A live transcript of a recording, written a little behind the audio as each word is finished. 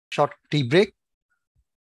short tea break.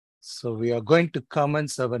 So we are going to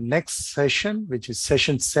commence our next session, which is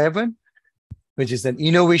session 7, which is an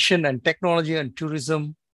innovation and technology and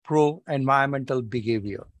tourism pro-environmental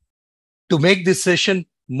behavior. To make this session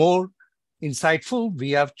more insightful,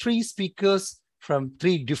 we have 3 speakers from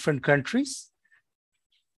 3 different countries.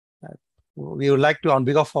 We would like to, on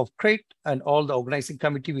behalf of CREATE and all the organizing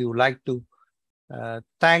committee, we would like to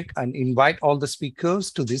thank and invite all the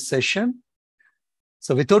speakers to this session.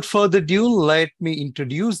 So without further ado, let me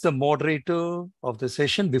introduce the moderator of the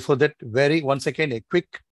session. Before that, once again, a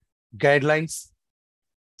quick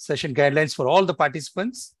session guidelines for all the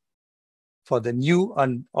participants, for the new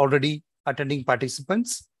and already attending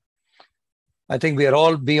participants. I think we are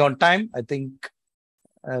all be on time. I think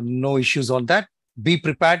no issues on that. Be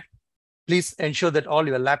prepared. Please ensure that all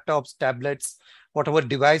your laptops, tablets, whatever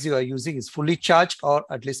device you are using is fully charged or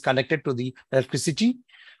at least connected to the electricity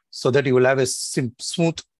so that you will have a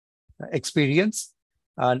smooth experience.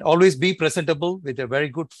 And always be presentable with a very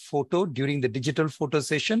good photo during the digital photo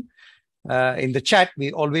session. In the chat,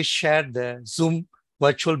 we always share the Zoom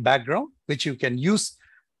virtual background, which you can use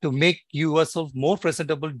to make yourself more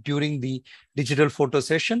presentable during the digital photo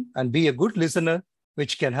session, and be a good listener,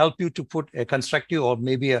 which can help you to put a constructive or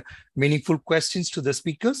maybe a meaningful questions to the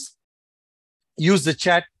speakers. Use the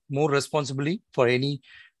chat more responsibly for any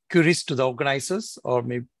queries to the organizers,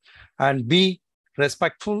 and be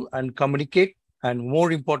respectful and communicate, and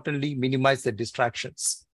more importantly, minimize the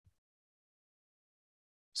distractions.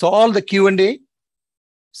 So all the Q&A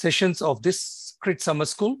sessions of this CREATE Summer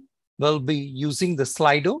School will be using the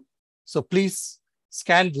Slido. So please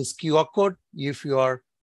scan this QR code if you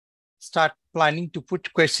start planning to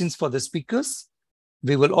put questions for the speakers.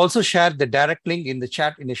 We will also share the direct link in the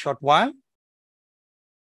chat in a short while.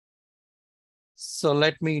 So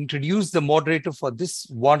let me introduce the moderator for this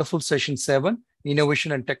wonderful session 7,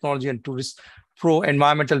 Innovation and Technology and Tourist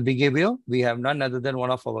Pro-Environmental Behavior. We have none other than one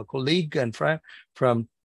of our colleague and friend from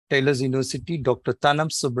Taylor's University, Dr. Thanam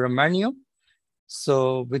Subramaniam.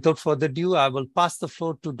 So without further ado, I will pass the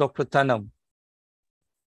floor to Dr. Thanam.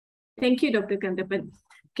 Thank you, Dr. Kandapan.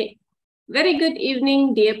 Okay. Very good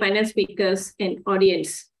evening, dear panel speakers and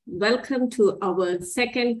audience. Welcome to our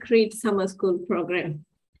second CREATE Summer School program.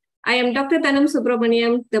 I am Dr. Thanam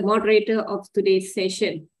Subramaniam, the moderator of today's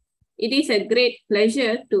session. It is a great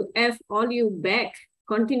pleasure to have all you back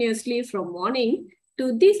continuously from morning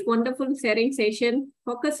to this wonderful sharing session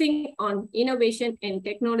focusing on innovation and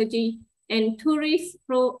technology and tourist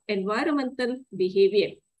pro-environmental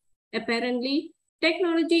behavior. Apparently,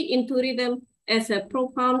 technology in tourism has a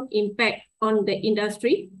profound impact on the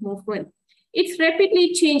industry movement. It's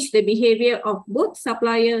rapidly changed the behavior of both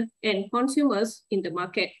suppliers and consumers in the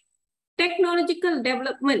market. Technological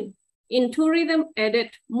development in tourism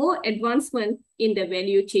added more advancement in the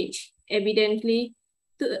value chain. Evidently,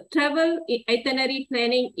 travel itinerary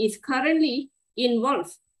planning is currently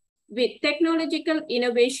involved with technological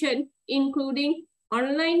innovation, including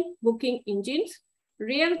online booking engines,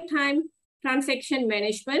 real-time transaction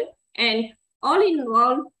management, and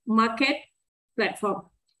all-in-one market platform.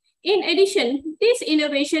 In addition, this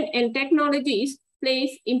innovation and technologies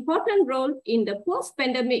plays important role in the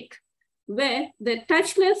post-pandemic, where the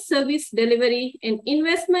touchless service delivery and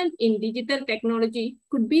investment in digital technology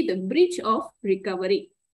could be the bridge of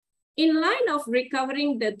recovery. In line of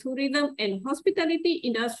recovering the tourism and hospitality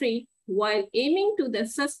industry while aiming to the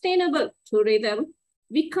sustainable tourism,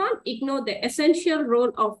 we can't ignore the essential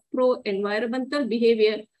role of pro-environmental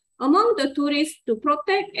behavior among the tourists to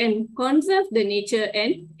protect and conserve the nature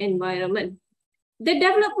and environment. The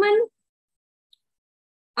development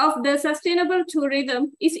of the sustainable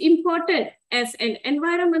tourism is important as an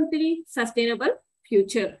environmentally sustainable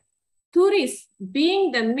future. Tourists,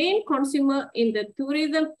 being the main consumer in the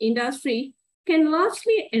tourism industry, can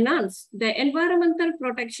largely enhance the environmental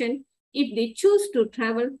protection if they choose to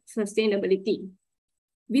travel sustainability.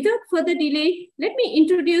 Without further delay, let me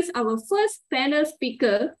introduce our first panel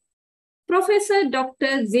speaker, Professor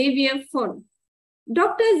Dr. Xavier Fon.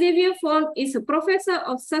 Dr. Xavier Fon is a professor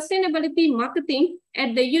of sustainability marketing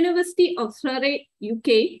at the University of Surrey,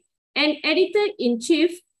 UK, and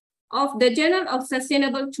editor-in-chief of the Journal of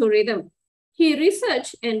Sustainable Tourism. He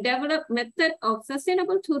researched and developed methods of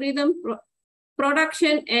sustainable tourism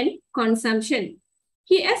production and consumption.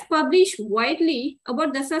 He has published widely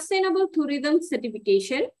about the sustainable tourism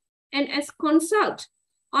certification and has consulted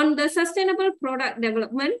on the sustainable product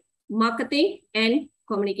development, marketing, and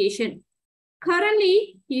communication.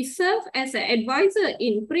 Currently, he serves as an advisor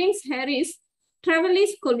in Prince Harry's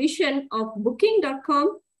Travelers Coalition of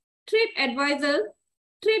Booking.com, TripAdvisor,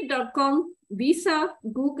 Trip.com, Visa,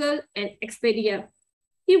 Google, and Expedia.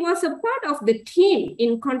 He was a part of the team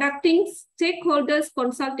in conducting stakeholders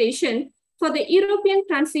consultation for the European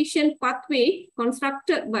transition pathway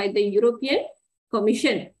constructed by the European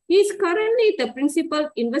Commission. He is currently the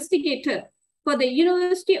principal investigator for the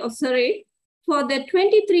University of Surrey for the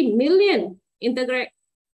 23 million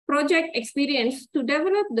project experience to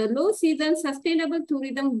develop the low season sustainable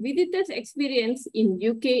tourism visitors experience in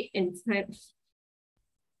UK and France.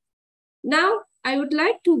 Now, I would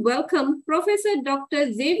like to welcome Professor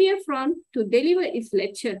Dr. Xavier to deliver his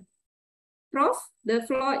lecture. Prof, the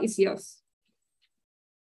floor is yours.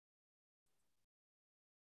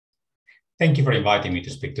 Thank you for inviting me to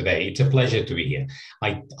speak today. It's a pleasure to be here.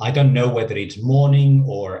 I don't know whether it's morning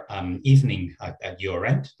or evening at your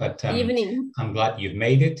end, but evening. I'm glad you've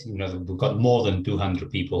made it. You know, we've got more than 200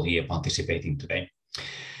 people here participating today.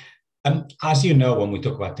 As you know, when we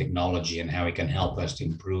talk about technology and how it can help us to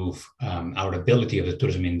improve our ability of the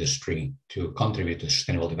tourism industry to contribute to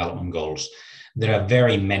Sustainable Development Goals, there are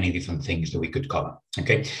very many different things that we could cover.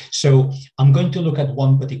 Okay, so I'm going to look at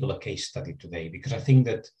one particular case study today because I think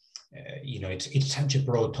that you know, it's such a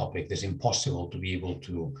broad topic, it's impossible to be able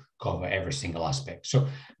to cover every single aspect. So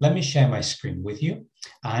let me share my screen with you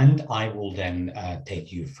and I will then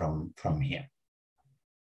take you from here.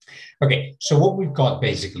 Okay, so what we've got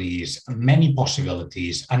basically is many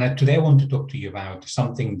possibilities. And today I want to talk to you about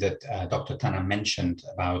something that Dr. Tana mentioned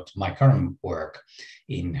about my current work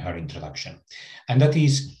in her introduction. And that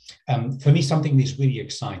is, for me, something that's really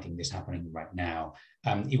exciting that's happening right now.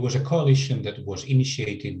 It was a coalition that was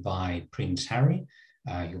initiated by Prince Harry.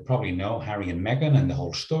 You probably know Harry and Meghan and the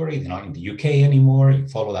whole story. They're not in the UK anymore. You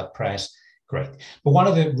follow that press. Great. But one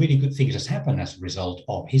of the really good things that's happened as a result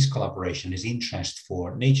of his collaboration, his interest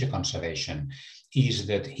for nature conservation, is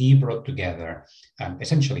that he brought together,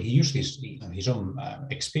 essentially, he used his own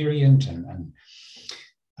experience and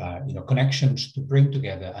connections to bring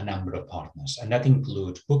together a number of partners. And that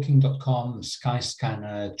includes Booking.com,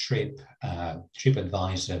 Skyscanner, Trip,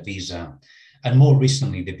 TripAdvisor, Visa, and more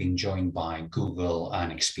recently, they've been joined by Google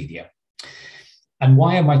and Expedia. And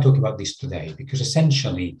why am I talking about this today? Because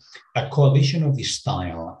essentially, a coalition of this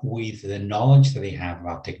style with the knowledge that they have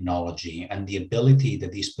about technology and the ability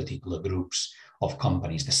that these particular groups of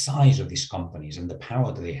companies, the size of these companies and the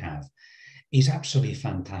power that they have, is absolutely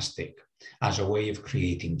fantastic as a way of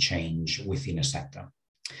creating change within a sector.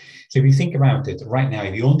 So if you think about it right now,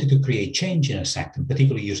 if you wanted to create change in a sector,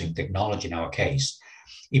 particularly using technology in our case,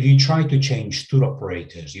 if you try to change tour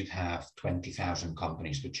operators, you'd have 20,000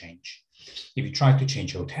 companies to change. If you try to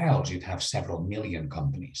change hotels, you'd have several million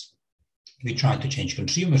companies. If you try to change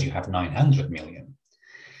consumers, you have 900 million.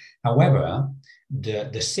 However,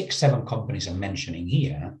 the 6-7 companies I'm mentioning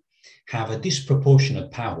here have a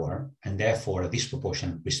disproportionate power and therefore a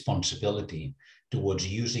disproportionate responsibility towards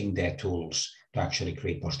using their tools to actually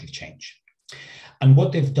create positive change. And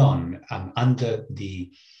what they've done under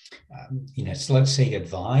the so let's say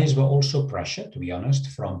advice, but also pressure, to be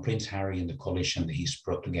honest, from Prince Harry and the coalition that he's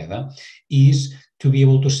brought together, is to be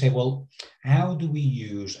able to say, well, how do we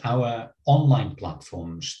use our online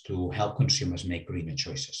platforms to help consumers make greener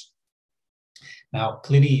choices? Now,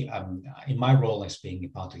 clearly, in my role as being a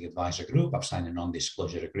part of the advisor group, I've signed a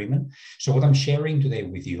non-disclosure agreement. So what I'm sharing today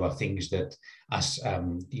with you are things that, as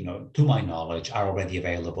to my knowledge, are already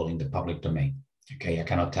available in the public domain. Okay, I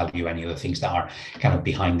cannot tell you any of the things that are kind of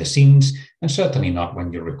behind the scenes, and certainly not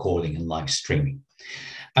when you're recording and live streaming.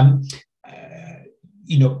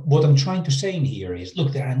 What I'm trying to say in here is,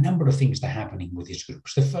 look, there are a number of things that are happening with these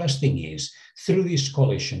groups. The first thing is, through this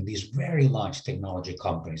coalition, these very large technology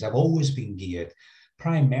companies have always been geared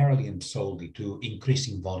primarily and solely to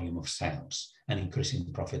increasing volume of sales and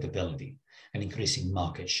increasing profitability and increasing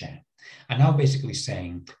market share. And now basically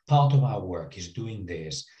saying part of our work is doing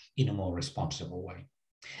this in a more responsible way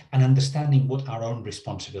and understanding what our own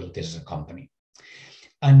responsibilities as a company.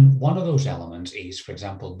 And one of those elements is, for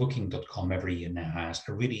example, Booking.com every year now has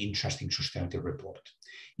a really interesting sustainability report.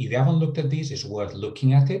 If you haven't looked at this, it's worth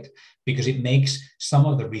looking at it because it makes some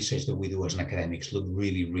of the research that we do as academics look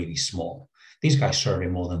really, really small. These guys survey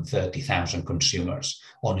more than 30,000 consumers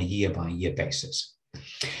on a year-by-year basis.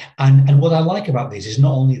 And what I like about this is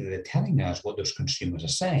not only that they're telling us what those consumers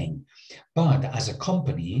are saying, but as a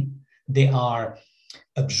company, they are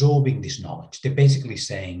absorbing this knowledge. They're basically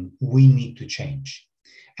saying, we need to change.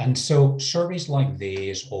 And so surveys like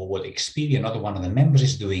this, or what Expedia, another one of the members,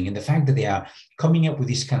 is doing, and the fact that they are coming up with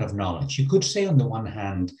this kind of knowledge, you could say on the one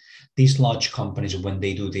hand, these large companies, when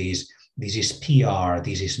they do this is PR,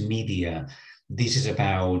 this is media, this is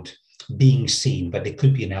about being seen, but there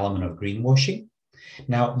could be an element of greenwashing.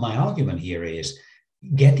 Now, my argument here is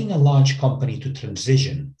getting a large company to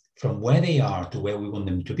transition from where they are to where we want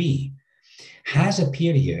them to be has a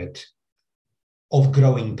period of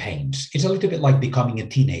growing pains. It's a little bit like becoming a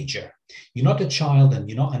teenager. You're not a child and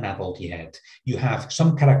you're not an adult yet. You have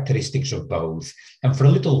some characteristics of both. And for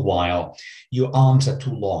a little while, your arms are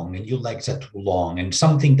too long and your legs are too long and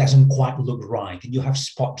something doesn't quite look right and you have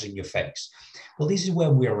spots in your face. Well, this is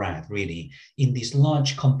where we're at, really, in these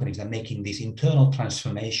large companies that are making these internal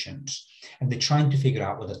transformations and they're trying to figure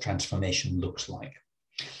out what the transformation looks like.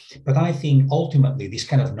 But I think ultimately this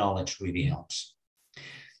kind of knowledge really helps.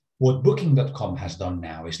 What Booking.com has done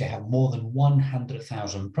now is they have more than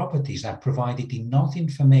 100,000 properties that provided enough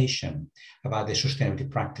information about their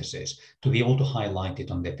sustainability practices to be able to highlight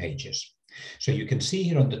it on their pages. So you can see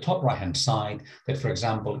here on the top right-hand side that, for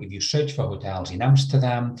example, if you search for hotels in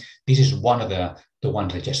Amsterdam, this is one of the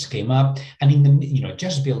ones that just came up. And in the,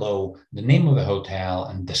 just below the name of the hotel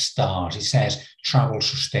and the stars, it says travel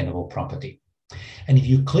sustainable property. And if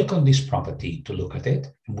you click on this property to look at it,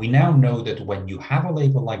 we now know that when you have a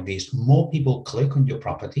label like this, more people click on your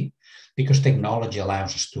property because technology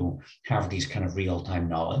allows us to have these kind of real-time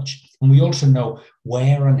knowledge. And we also know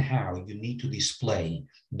where and how you need to display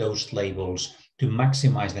those labels to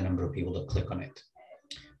maximize the number of people that click on it,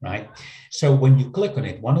 right? So when you click on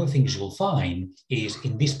it, one of the things you'll find is for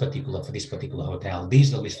this particular hotel,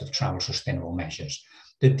 these are the list of travel sustainable measures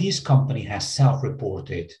that this company has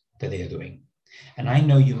self-reported that they are doing. And I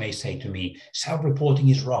know you may say to me, self-reporting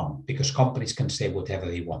is wrong because companies can say whatever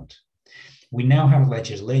they want. We now have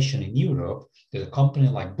legislation in Europe that a company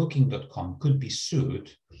like Booking.com could be sued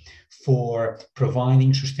for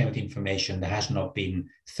providing sustainability information that has not been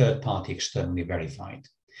third-party externally verified.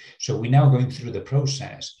 So we're now going through the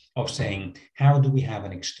process of saying, how do we have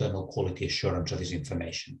an external quality assurance of this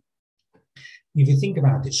information? If you think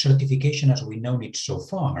about it, certification as we've known it so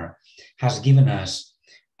far has given us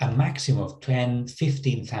a maximum of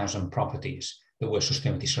 15,000 properties that were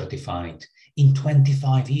sustainability certified in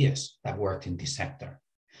 25 years that worked in this sector.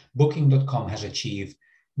 Booking.com has achieved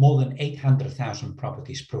more than 800,000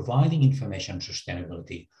 properties providing information on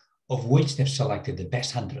sustainability, of which they've selected the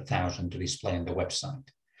best 100,000 to display on the website.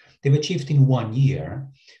 They've achieved in 1 year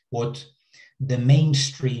what the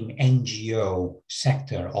mainstream NGO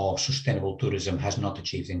sector of sustainable tourism has not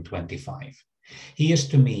achieved in 25. Here's,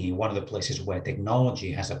 to me, one of the places where technology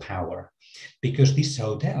has a power, because these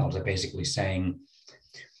hotels are basically saying,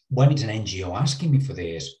 when it's an NGO asking me for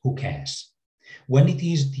this, who cares? When it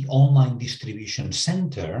is the online distribution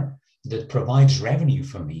center that provides revenue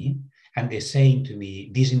for me, and they're saying to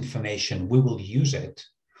me, this information, we will use it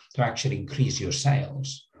to actually increase your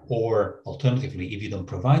sales, or alternatively, if you don't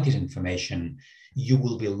provide this information, you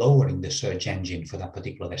will be lowering the search engine for that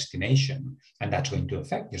particular destination, and that's going to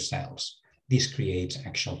affect your sales. This creates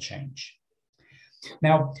actual change.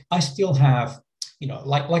 Now, I still have,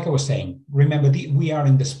 like I was saying, remember, we are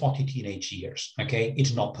in the spotty teenage years, okay?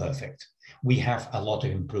 It's not perfect. We have a lot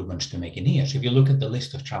of improvements to make in here. So if you look at the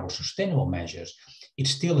list of travel sustainable measures,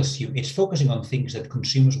 it's focusing on things that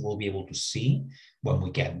consumers will be able to see when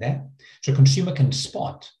we get there. So consumer can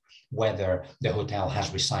spot whether the hotel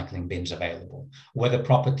has recycling bins available, whether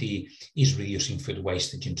property is reducing food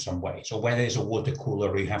wastage in some ways, or whether there's a water cooler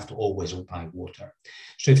where you have to always buy water.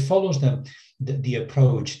 So it follows the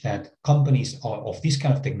approach that companies of this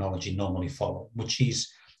kind of technology normally follow, which is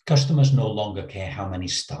customers no longer care how many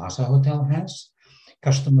stars a hotel has.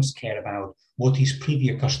 Customers care about what is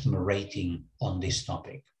previous customer rating on this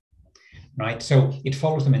topic. Right, so it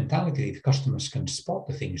follows the mentality that if customers can spot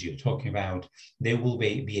the things you're talking about, they will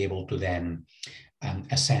be able to then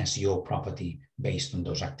assess your property based on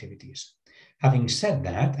those activities. Having said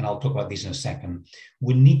that, and I'll talk about this in a second,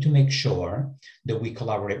 we need to make sure that we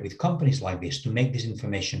collaborate with companies like this to make this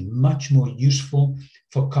information much more useful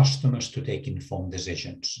for customers to take informed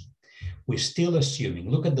decisions. We're still assuming,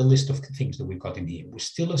 look at the list of things that we've got in here, we're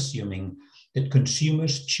still assuming that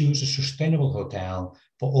consumers choose a sustainable hotel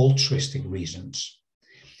for altruistic reasons.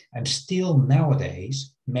 And still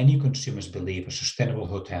nowadays, many consumers believe a sustainable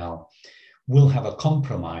hotel will have a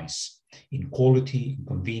compromise in quality, in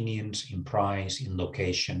convenience, in price, in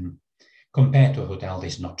location, compared to a hotel that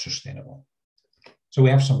is not sustainable. So we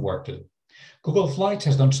have some work to do. Google Flights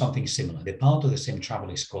has done something similar. They're part of the same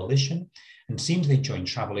Travelers Coalition, and since they joined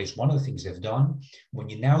Travelers, one of the things they've done, when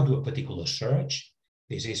you now do a particular search,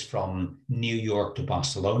 this is from New York to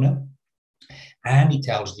Barcelona, and it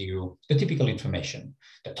tells you the typical information,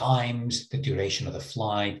 the times, the duration of the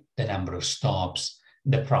flight, the number of stops,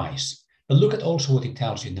 the price. But look at also what it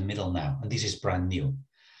tells you in the middle now, and this is brand new.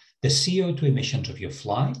 The CO2 emissions of your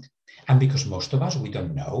flight, and because most of us, we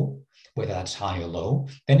don't know, whether that's high or low,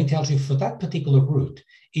 then it tells you for that particular route,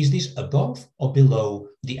 is this above or below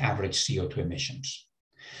the average CO2 emissions?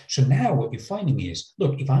 So now what you're finding is,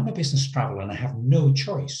 look, if I'm a business traveler and I have no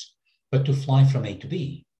choice but to fly from A to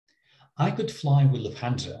B, I could fly with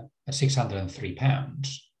Lufthansa at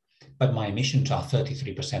 £603, but my emissions are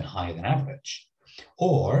 33% higher than average.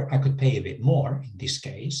 Or I could pay a bit more in this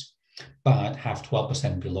case, but have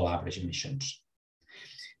 12% below average emissions.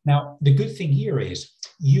 Now, the good thing here is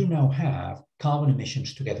you now have carbon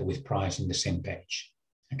emissions together with price in the same page.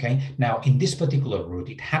 Okay. Now, in this particular route,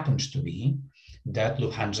 it happens to be that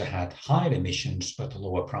Lufthansa had higher emissions but a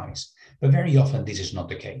lower price. But very often this is not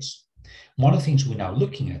the case. One of the things we're now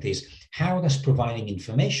looking at is how does providing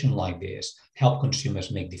information like this help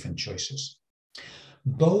consumers make different choices?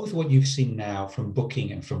 Both what you've seen now from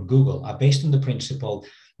Booking and from Google are based on the principle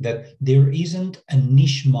that there isn't a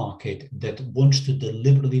niche market that wants to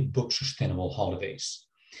deliberately book sustainable holidays.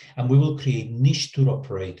 And we will create niche tour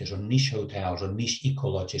operators or niche hotels or niche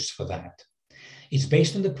ecologists for that. It's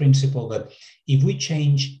based on the principle that if we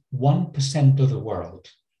change 1% of the world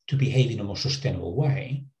to behave in a more sustainable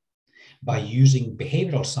way by using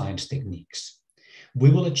behavioral science techniques, we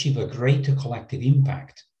will achieve a greater collective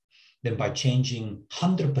impact than by changing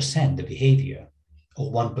 100% the behavior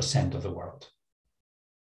of 1% of the world.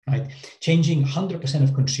 Right? Changing 100%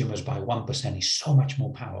 of consumers by 1% is so much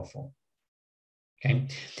more powerful. Okay,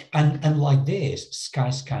 and like this,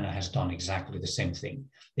 Skyscanner has done exactly the same thing.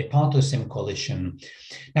 They're part of the same coalition.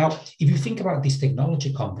 Now, if you think about these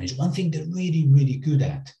technology companies, one thing they're really, really good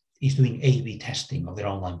at is doing A/B testing of their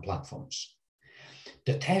online platforms.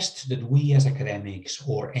 The tests that we as academics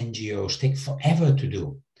or NGOs take forever to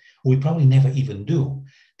do, we probably never even do,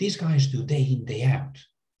 these guys do day in, day out.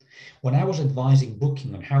 When I was advising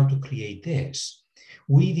Booking on how to create this,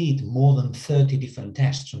 we did more than 30 different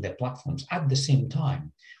tests on their platforms at the same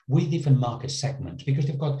time with different market segments because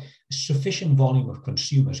they've got a sufficient volume of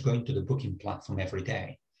consumers going to the Booking platform every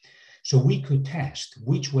day. So we could test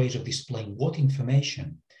which ways of displaying what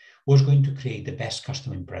information was going to create the best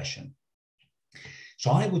customer impression.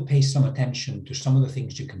 So I would pay some attention to some of the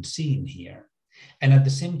things you can see in here. And at the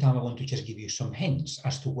same time, I want to just give you some hints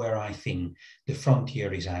as to where I think the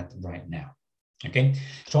frontier is at right now. Okay,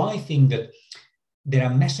 so I think that there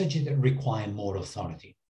are messages that require more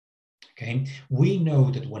authority. Okay, we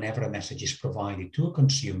know that whenever a message is provided to a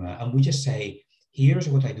consumer and we just say, here's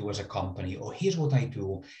what I do as a company, or here's what I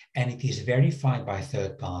do, and it is verified by a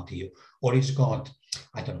third party, or it's got,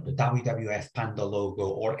 I don't know, the WWF Panda logo,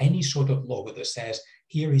 or any sort of logo that says,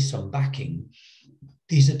 here is some backing,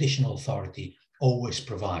 this additional authority always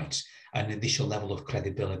provides an additional level of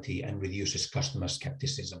credibility and reduces customer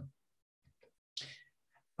skepticism.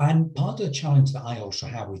 And part of the challenge that I also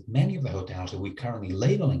have with many of the hotels that we're currently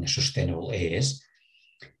labeling as sustainable is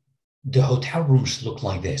the hotel rooms look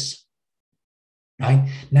like this. Right?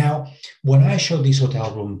 Now, when I showed this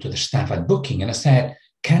hotel room to the staff at Booking and I said,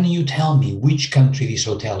 can you tell me which country this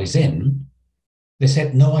hotel is in? They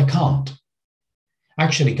said, no, I can't.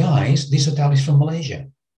 Actually, guys, this hotel is from Malaysia.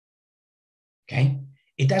 Okay?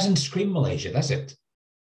 It doesn't scream Malaysia, does it?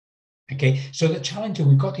 Okay, so the challenge that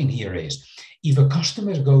we've got in here is, if a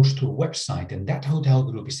customer goes to a website and that hotel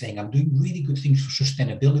group is saying, I'm doing really good things for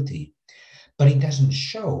sustainability, but it doesn't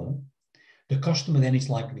show, the customer then is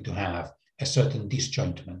likely to have a certain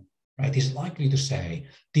disjointment, right? He's likely to say,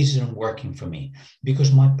 this isn't working for me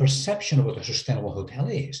because my perception of what a sustainable hotel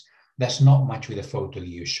is, that's not much with the photo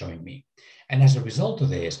you're showing me. And as a result of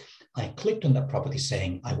this, I clicked on that property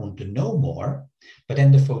saying, I want to know more, but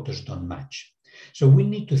then the photos don't match. So we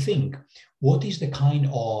need to think, what is the kind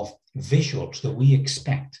of visuals that we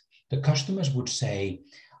expect? The customers would say,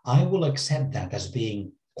 I will accept that as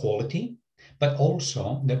being quality, but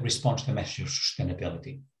also that responds to the message of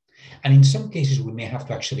sustainability. And in some cases, we may have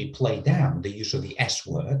to actually play down the use of the S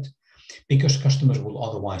word because customers will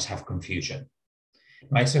otherwise have confusion,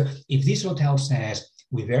 right? So if this hotel says,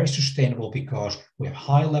 we're very sustainable because we have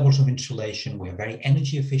high levels of insulation, we have very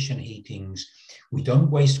energy efficient heatings, we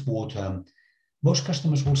don't waste water, most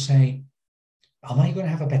customers will say, am I going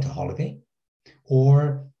to have a better holiday?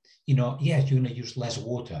 Or, yes, you're going to use less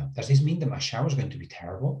water. Does this mean that my shower is going to be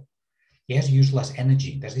terrible? Yes, use less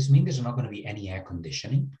energy. Does this mean there's not going to be any air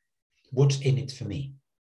conditioning? What's in it for me?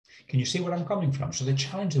 Can you see where I'm coming from? So the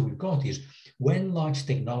challenge that we've got is when large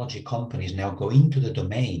technology companies now go into the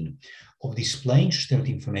domain of displaying sustainability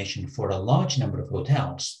information for a large number of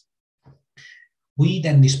hotels, we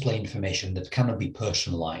then display information that cannot be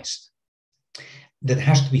personalized, that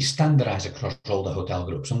has to be standardized across all the hotel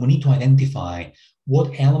groups. And we need to identify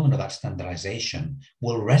what element of that standardization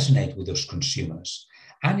will resonate with those consumers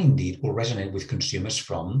and indeed will resonate with consumers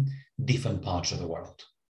from different parts of the world.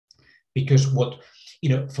 Because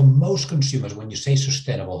for most consumers, when you say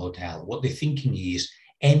sustainable hotel, what they're thinking is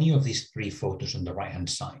any of these 3 photos on the right-hand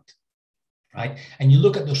side, right? And you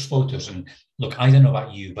look at those photos and look, I don't know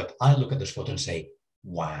about you, but I look at those photos and say,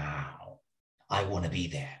 wow, I want to be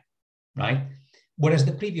there, right? Whereas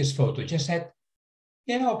the previous photo just said,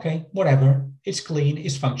 yeah, okay, whatever. It's clean,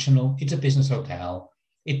 it's functional, it's a business hotel,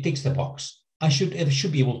 it ticks the box. I should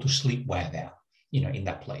be able to sleepwear there, in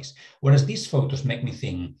that place. Whereas these photos make me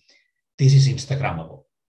think, this is Instagrammable.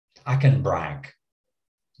 I can brag,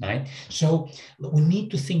 right? So we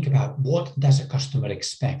need to think about, what does a customer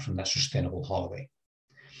expect from that sustainable holiday?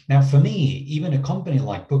 Now, for me, even a company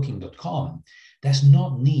like Booking.com does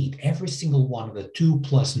not need every single one of the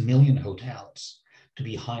 2+ million hotels to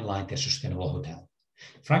be highlighted as sustainable hotel.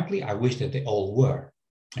 Frankly, I wish that they all were,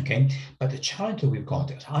 okay? But the challenge that we've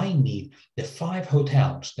got is I need the 5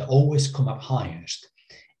 hotels that always come up highest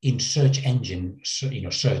in search engine,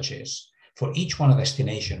 searches for each one of the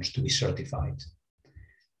destinations to be certified.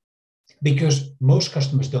 Because most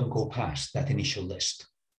customers don't go past that initial list,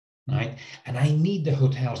 right? And I need the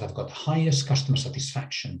hotels that have got the highest customer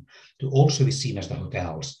satisfaction to also be seen as the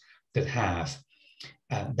hotels that have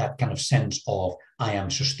that kind of sense of, I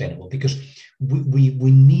am sustainable, because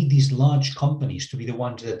we need these large companies to be the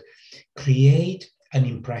ones that create an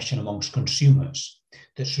impression amongst consumers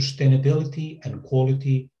that sustainability and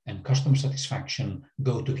quality and customer satisfaction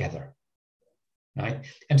go together, right?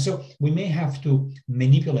 And so we may have to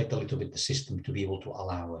manipulate a little bit the system to be able to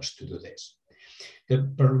allow us to do this. The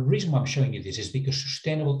reason why I'm showing you this is because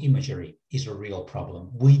sustainable imagery is a real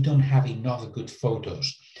problem. We don't have enough good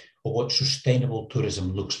photos of what sustainable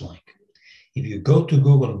tourism looks like. If you go to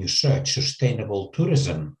Google and you search sustainable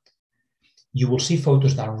tourism, you will see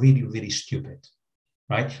photos that are really, really stupid,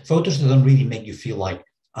 right? Photos that don't really make you feel like,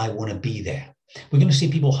 I want to be there. We're going to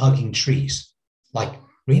see people hugging trees. Like,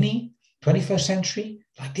 really? 21st century?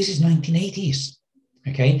 Like, this is 1980s.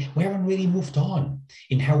 Okay, we haven't really moved on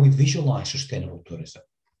in how we visualize sustainable tourism.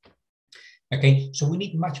 Okay, so we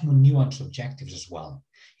need much more nuanced objectives as well.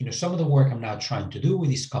 Some of the work I'm now trying to do with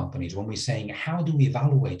these companies, when we're saying, how do we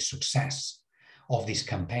evaluate success of these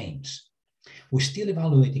campaigns? We're still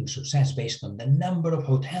evaluating success based on the number of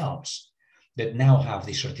hotels that now have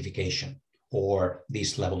this certification or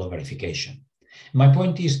this level of verification. My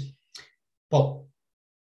point is, well,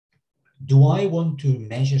 do I want to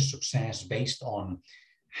measure success based on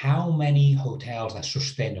how many hotels that are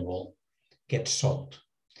sustainable get sold?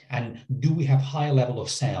 And do we have high level of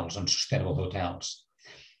sales on sustainable hotels?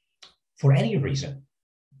 For any reason,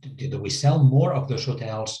 do we sell more of those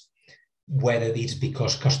hotels, whether it's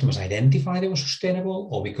because customers identify they were sustainable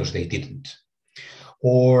or because they didn't?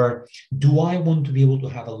 Or do I want to be able to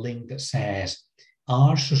have a link that says,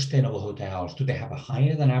 are sustainable hotels, do they have a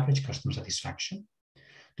higher than average customer satisfaction?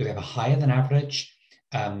 Do they have a higher than average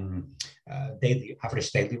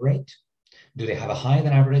daily rate? Do they have a higher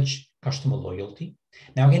than average customer loyalty?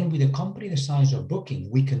 Now, again, with a company the size of Booking,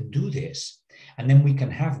 we can do this, and then we can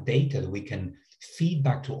have data that we can feed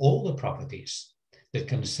back to all the properties that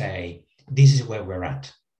can say, this is where we're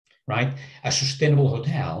at, right? A sustainable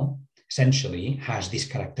hotel essentially has these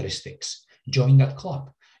characteristics. Join that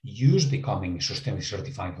club. Use becoming a sustainably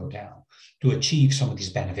certified hotel to achieve some of these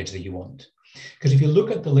benefits that you want. Because if you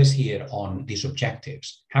look at the list here on these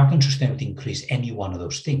objectives, how can sustainability increase any one of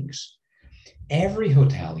those things? Every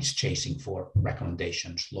hotel is chasing for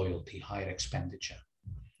recommendations, loyalty, higher expenditure,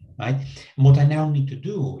 right? And what I now need to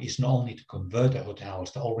do is not only to convert the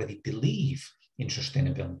hotels that already believe in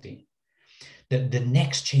sustainability. The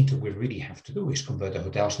next change that we really have to do is convert the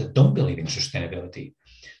hotels that don't believe in sustainability,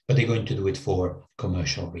 but they're going to do it for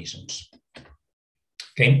commercial reasons.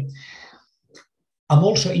 Okay. I'm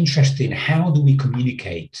also interested in how do we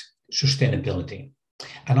communicate sustainability.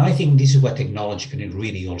 And I think this is where technology can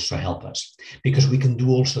really also help us, because we can do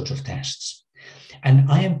all sorts of tests. And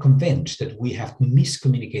I am convinced that we have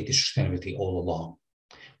miscommunicated sustainability all along.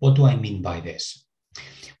 What do I mean by this?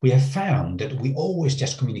 We have found that we always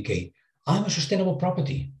just communicate, I'm a sustainable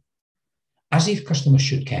property, as if customers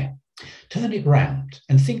should care. Turn it around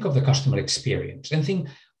and think of the customer experience and think,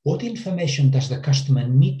 what information does the customer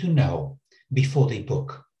need to know before they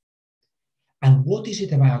book? And what is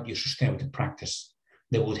it about your sustainability practice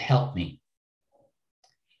that would help me?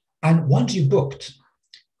 And once you booked,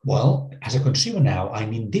 well, as a consumer now, I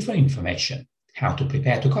need different information, how to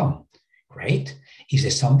prepare to come. Great. Is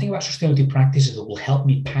there something about sustainability practices that will help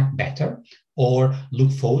me pack better, or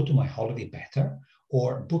look forward to my holiday better,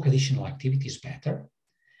 or book additional activities better,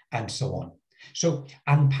 and so on? So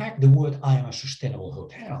unpack the word, I am a sustainable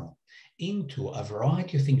hotel, into a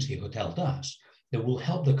variety of things the hotel does that will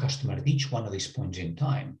help the customer at each one of these points in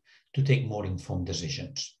time to take more informed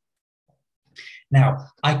decisions. Now,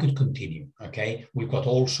 I could continue, okay? We've got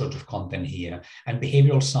all sorts of content here, and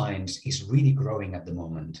behavioral science is really growing at the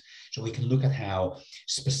moment. So we can look at how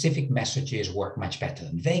specific messages work much better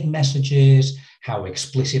than vague messages, how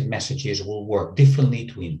explicit messages will work differently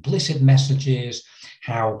to implicit messages,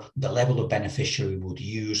 how the level of beneficiary would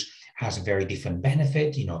use has a very different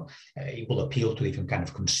benefit, it will appeal to different kind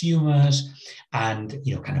of consumers and,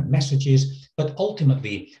 kind of messages. But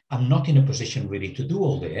ultimately, I'm not in a position really to do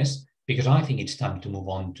all this, because I think it's time to move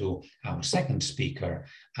on to our second speaker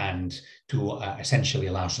and to essentially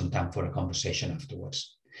allow some time for a conversation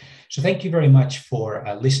afterwards. So thank you very much for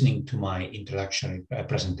listening to my introductory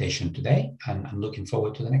presentation today, and I'm looking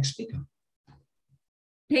forward to the next speaker.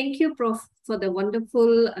 Thank you, Prof, for the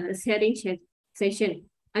wonderful sharing session.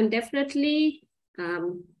 I'm definitely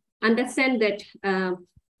understand that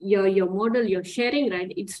your model you're sharing,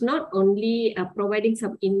 right? It's not only providing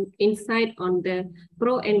some insight on the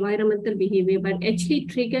pro-environmental behavior, but actually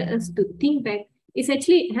trigger us to think back. It's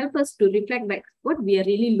actually help us to reflect back what we are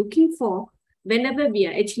really looking for whenever we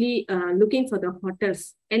are actually looking for the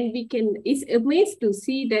hotels. And it's amazing to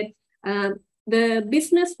see that the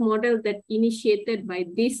business model that initiated by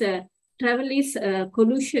this Travelers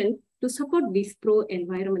Collusion to support this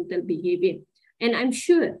pro-environmental behavior. And I'm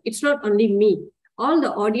sure it's not only me. All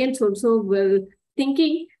the audience also will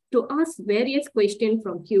thinking to ask various questions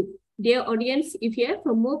from you. Dear audience, if you have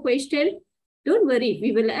more questions, don't worry.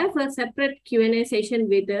 We will have a separate Q&A session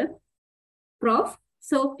with the Prof.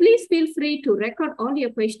 So please feel free to record all your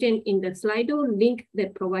questions in the Slido link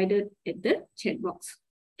that provided at the chat box.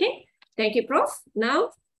 Okay, thank you, Prof. Now,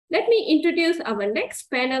 let me introduce our next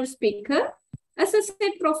panel speaker,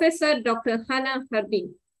 Associate Professor Dr. Hajah Hardy.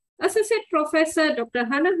 Associate Professor Dr.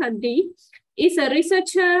 Hajah Hardy is a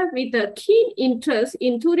researcher with a keen interest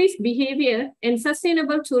in tourist behavior and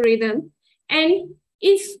sustainable tourism, and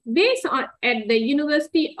is based at the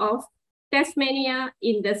University of Tasmania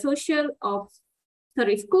in the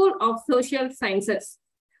School of Social Sciences.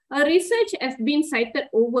 Her research has been cited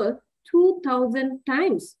over 2,000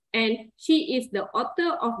 times, and she is the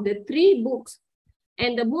author of the 3 books,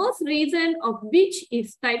 and the most recent of which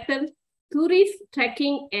is titled Tourist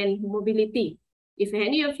Tracking and Mobility. If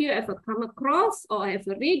any of you have come across or have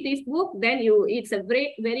read this book, then it's a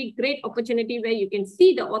very great opportunity where you can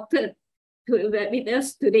see the author with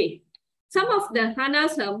us today. Some of the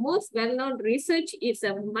Hajah's most well-known research is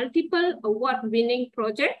a multiple award-winning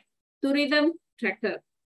project, Tourism Tracker.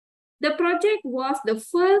 The project was the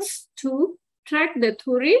first to track the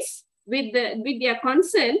tourists with their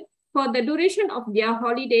consent for the duration of their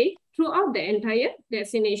holiday throughout the entire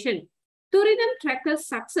destination. Tourism Tracker's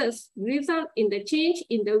success result in the change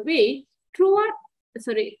in the way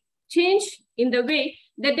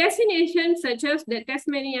the destinations such as the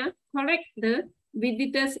Tasmania collect the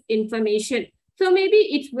visitors' information. So maybe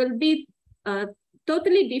it will be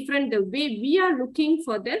totally different the way we are looking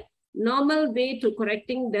for the normal way to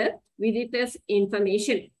collecting the visitors'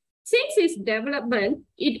 information. Since its development,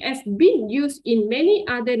 it has been used in many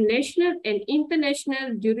other national and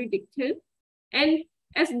international jurisdictions and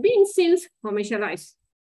has been since commercialized.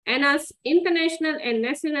 And has international and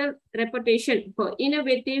national reputation for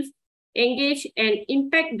innovative, engaged, and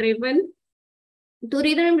impact-driven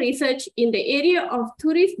tourism research in the area of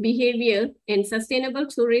tourist behavior and sustainable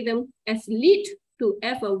tourism has led to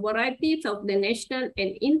have a variety of the national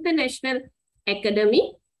and international academic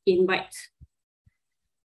invites.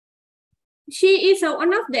 She is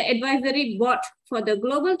one of the advisory board for the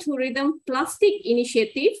Global Tourism Plastic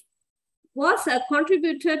Initiative, was a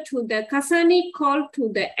contributor to the Kasani call to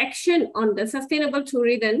the action on the sustainable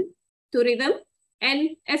tourism, and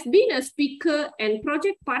has been a speaker and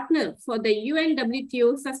project partner for the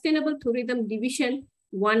UNWTO Sustainable Tourism Division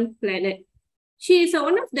One Planet. She is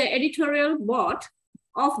one of the editorial board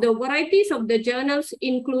of the varieties of the journals,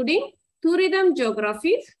 including Tourism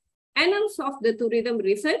Geographies, Annals of the Tourism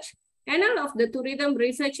Research, Annal of the Tourism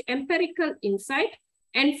Research Empirical Insight,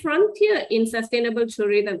 and Frontier in Sustainable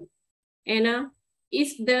Tourism. Anna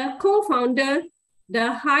is the co-founder,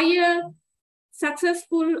 the Higher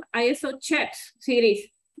Successful ISO Chat series.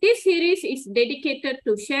 This series is dedicated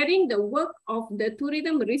to sharing the work of the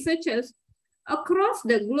tourism researchers across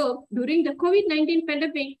the globe during the COVID-19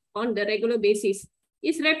 pandemic on the regular basis.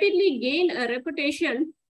 It's rapidly gained a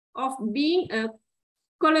reputation of being a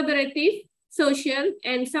collaborative, social,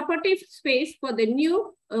 and supportive space for the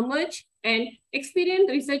new, emerged, and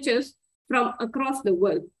experienced researchers from across the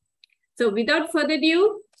world. So without further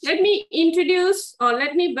ado, let me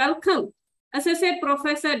welcome Associate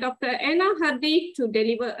Professor Dr. Anna Hardy to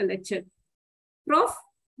deliver a lecture. Prof,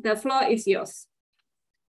 the floor is yours.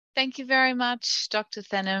 Thank you very much, Dr.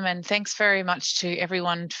 Thenham, and thanks very much to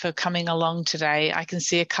everyone for coming along today. I can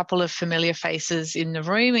see a couple of familiar faces in the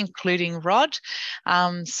room, including Rod.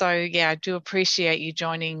 So yeah, I do appreciate you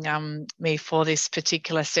joining me for this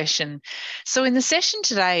particular session. So in the session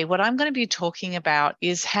today, what I'm going to be talking about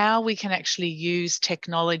is how we can actually use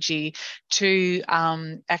technology to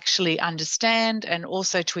actually understand and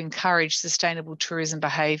also to encourage sustainable tourism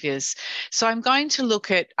behaviours. So I'm going to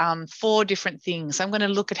look at 4 different things. I'm going to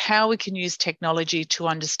look at how we can use technology to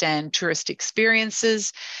understand tourist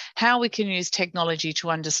experiences, how we can use technology to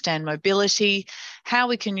understand mobility, how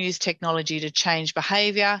we can use technology to change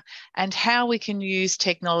behaviour, and how we can use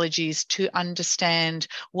technologies to understand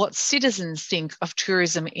what citizens think of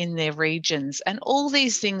tourism in their regions. And all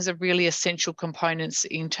these things are really essential components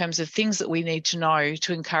in terms of things that we need to know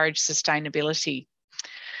to encourage sustainability.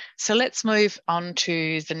 So let's move on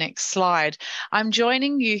to the next slide. I'm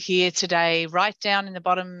joining you here today right down in the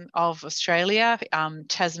bottom of Australia,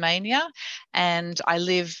 Tasmania, and I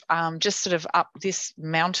live just sort of up this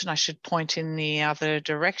mountain. I should point in the other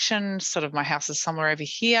direction, sort of my house is somewhere over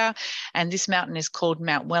here, and this mountain is called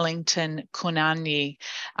Mount Wellington, Kunanyi.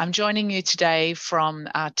 I'm joining you today from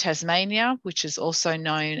Tasmania, which is also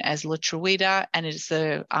known as Lutruwita, and it's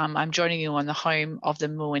I'm joining you on the home of the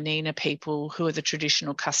Muanina people, who are the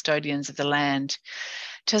traditional custodians of the land.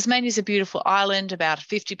 Tasmania is a beautiful island. About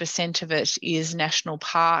 50% of it is national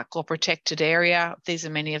park or protected area. These are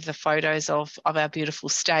many of the photos of our beautiful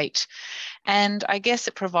state. And I guess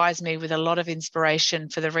it provides me with a lot of inspiration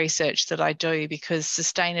for the research that I do, because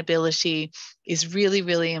sustainability is really,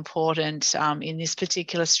 really important in this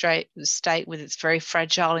particular state with its very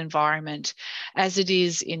fragile environment, as it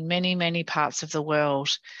is in many, many parts of the world.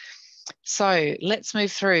 So let's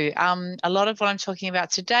move through. A lot of what I'm talking about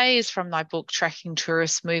today is from my book, Tracking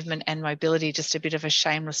Tourist Movement and Mobility, just a bit of a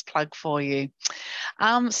shameless plug for you.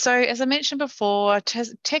 So as I mentioned before,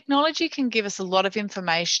 technology can give us a lot of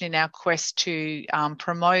information in our quest to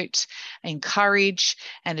promote, encourage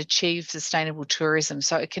and achieve sustainable tourism.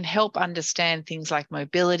 So it can help understand things like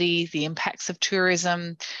mobility, the impacts of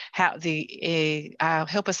tourism, how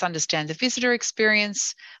help us understand the visitor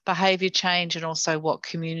experience, behaviour change, and also what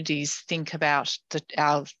communities think about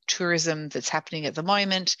our tourism that's happening at the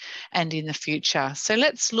moment and in the future. So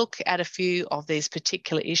let's look at a few of these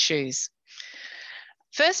particular issues.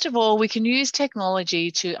 First of all, we can use technology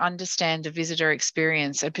to understand the visitor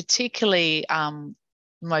experience, and particularly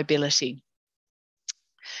mobility.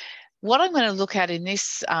 What I'm going to look at in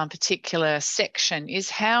this particular section is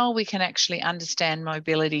how we can actually understand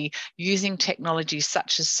mobility using technology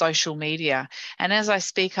such as social media. And as I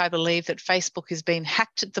speak, I believe that Facebook has been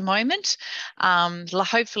hacked at the moment.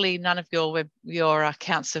 Hopefully none of your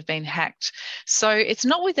accounts have been hacked. So it's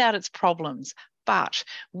not without its problems. But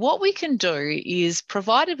what we can do is,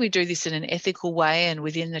 provided we do this in an ethical way and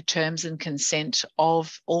within the terms and consent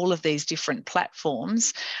of all of these different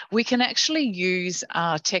platforms, we can actually use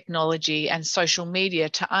technology and social media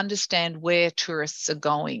to understand where tourists are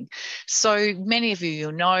going. So many of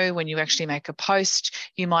you know, when you actually make a post,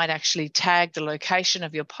 you might actually tag the location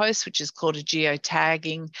of your post, which is called a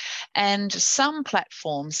geotagging. And some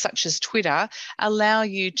platforms, such as Twitter, allow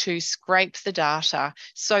you to scrape the data.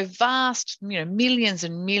 So vast, millions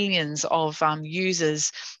and millions of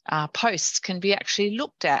users' posts can be actually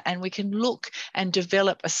looked at, and we can look and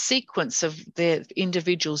develop a sequence of their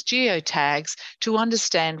individuals' geotags to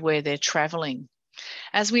understand where they're travelling.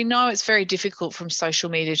 As we know, it's very difficult from social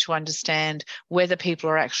media to understand whether people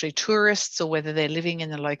are actually tourists or whether they're living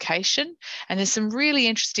in the location. And there's some really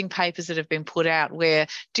interesting papers that have been put out where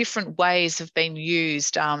different ways have been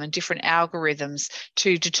used and different algorithms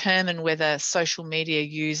to determine whether social media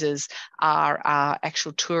users are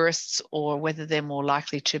actual tourists or whether they're more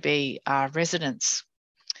likely to be residents.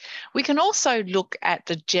 We can also look at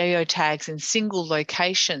the geotags in single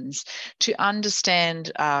locations to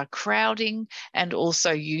understand crowding and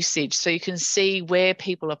also usage. So you can see where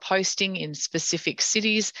people are posting in specific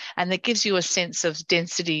cities, and that gives you a sense of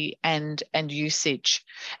density and usage.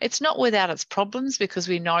 It's not without its problems, because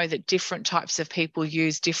we know that different types of people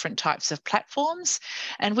use different types of platforms.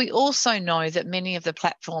 And we also know that many of the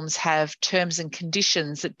platforms have terms and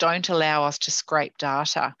conditions that don't allow us to scrape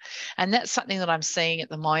data. And that's something that I'm seeing at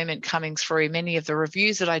the moment coming through many of the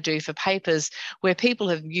reviews that I do for papers, where people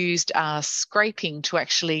have used scraping to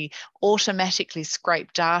actually automatically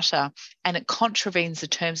scrape data, and it contravenes the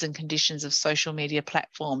terms and conditions of social media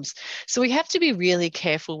platforms. So we have to be really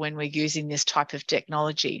careful when we're using this type of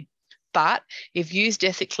technology. But if used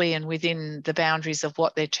ethically and within the boundaries of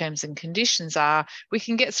what their terms and conditions are, we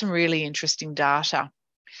can get some really interesting data.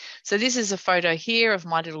 So this is a photo here of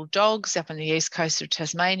my little dogs up on the east coast of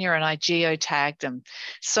Tasmania, and I geotagged them.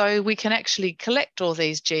 So we can actually collect all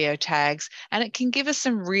these geotags, and it can give us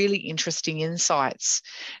some really interesting insights.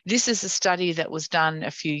 This is a study that was done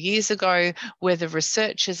a few years ago where the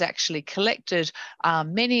researchers actually collected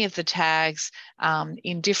many of the tags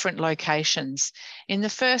in different locations. In the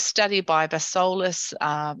first study by Basolis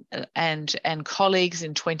and colleagues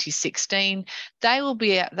in 2016, they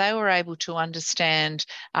were able to understand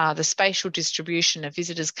the spatial distribution of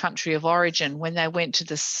visitors' country of origin when they went to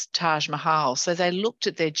the Taj Mahal. So they looked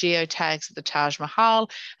at their geotags at the Taj Mahal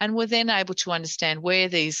and were then able to understand where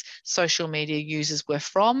these social media users were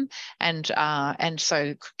from, and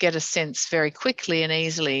so could get a sense very quickly and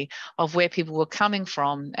easily of where people were coming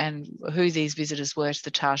from and who these visitors were to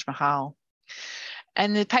the Taj Mahal.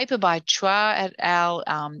 And the paper by Chua et al.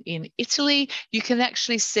 In Italy, you can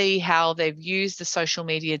actually see how they've used the social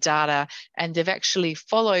media data, and they've actually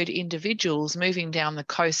followed individuals moving down the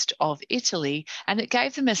coast of Italy, and it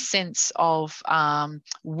gave them a sense of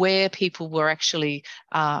where people were actually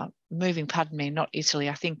moving, pardon me, not Italy.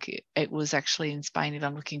 I think it was actually in Spain, if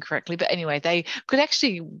I'm looking correctly. But anyway, they could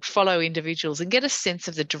actually follow individuals and get a sense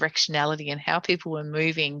of the directionality and how people were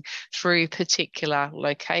moving through particular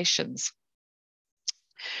locations.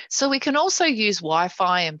 So we can also use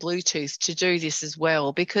Wi-Fi and Bluetooth to do this as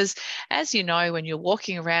well, because as you know, when you're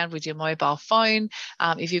walking around with your mobile phone,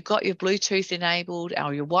 if you've got your Bluetooth enabled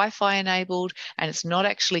or your Wi-Fi enabled and it's not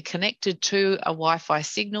actually connected to a Wi-Fi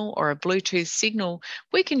signal or a Bluetooth signal,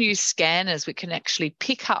 we can use scanners. We can actually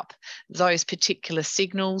pick up those particular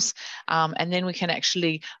signals, and then we can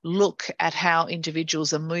actually look at how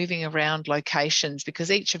individuals are moving around locations,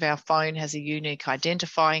 because each of our phone has a unique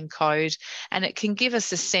identifying code, and it can give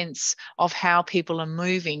us a sense of how people are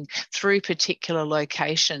moving through particular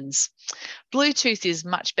locations. Bluetooth is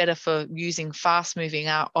much better for using fast-moving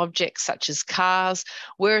objects such as cars,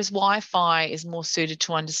 whereas Wi-Fi is more suited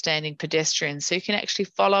to understanding pedestrians. So you can actually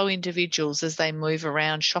follow individuals as they move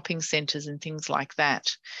around shopping centres and things like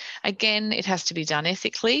that. Again, it has to be done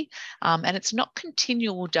ethically, and it's not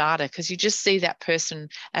continual data, because you just see that person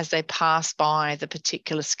as they pass by the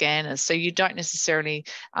particular scanners. So you don't necessarily,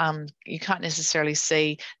 you can't necessarily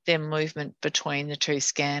see their movement between the two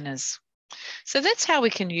scanners. So that's how we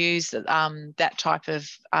can use that type of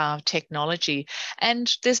technology. And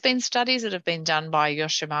there's been studies that have been done by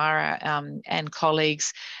Yoshimura and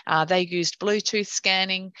colleagues. They used Bluetooth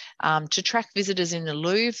scanning to track visitors in the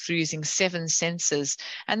Louvre through using 7 sensors.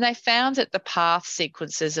 And they found that the path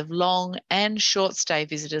sequences of long and short stay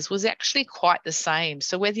visitors was actually quite the same.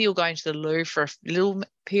 So whether you're going to the Louvre for a little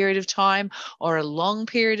period of time or a long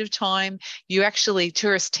period of time,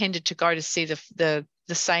 tourists tended to go to see the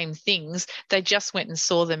same things. They just went and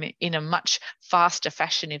saw them in a much faster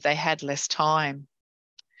fashion if they had less time.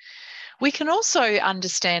 We can also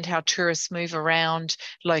understand how tourists move around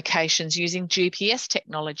locations using GPS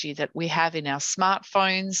technology that we have in our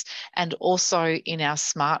smartphones and also in our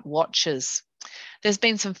smart watches. There's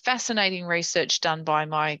been some fascinating research done by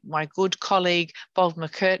my good colleague Bob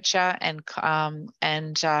McKercher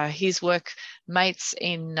and his workmates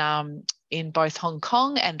in both Hong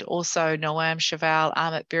Kong, and also Noam Cheval,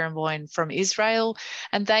 Amit Birenboim from Israel.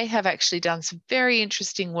 And they have actually done some very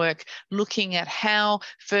interesting work looking at how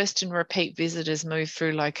first and repeat visitors move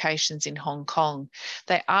through locations in Hong Kong.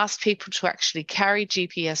 They asked people to actually carry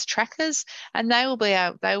GPS trackers, and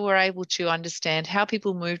they were able to understand how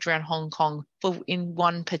people moved around Hong Kong in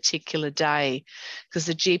one particular day, because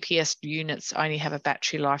the GPS units only have a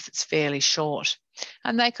battery life that's fairly short.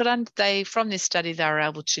 And from this study, they were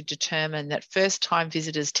able to determine that first-time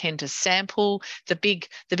visitors tend to sample the big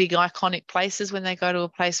iconic places when they go to a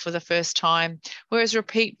place for the first time, whereas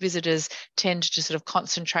repeat visitors tend to sort of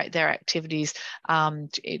concentrate their activities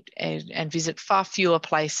and visit far fewer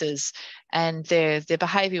places. And their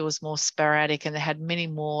behaviour was more sporadic, and they had many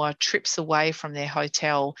more trips away from their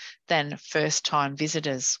hotel than first-time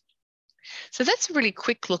visitors. So that's a really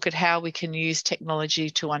quick look at how we can use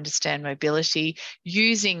technology to understand mobility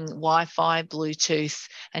using Wi-Fi, Bluetooth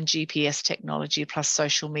and GPS technology plus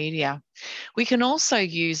social media. We can also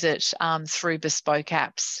use it through bespoke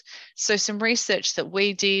apps. So some research that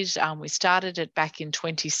we did, we started it back in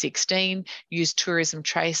 2016, used Tourism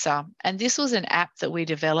Tracer. And this was an app that we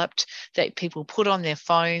developed that people put on their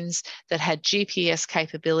phones that had GPS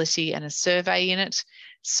capability and a survey in it.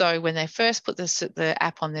 So when they first put the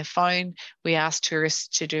app on their phone, we asked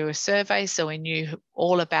tourists to do a survey, so we knew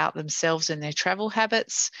all about themselves and their travel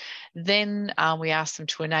habits. Then we asked them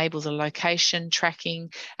to enable the location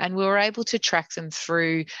tracking, and we were able to track them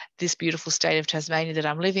through this beautiful state of Tasmania that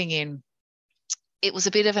I'm living in. It was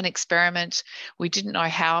a bit of an experiment. We didn't know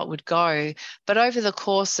how it would go, but over the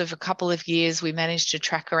course of a couple of years, we managed to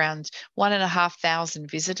track around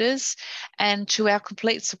 1,500 visitors. And to our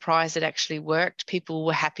complete surprise, it actually worked. People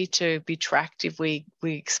were happy to be tracked if we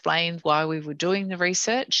explained why we were doing the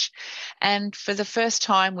research. And for the first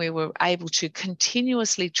time, we were able to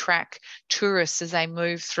continuously track tourists as they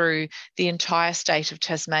move through the entire state of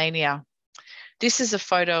Tasmania. This is a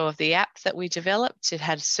photo of the app that we developed. It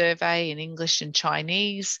had a survey in English and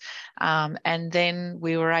Chinese, and then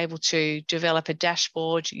we were able to develop a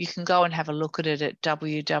dashboard. You can go and have a look at it at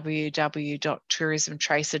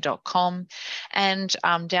www.tourismtracer.com. And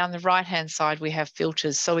down the right-hand side, we have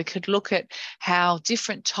filters. So we could look at how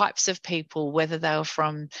different types of people, whether they were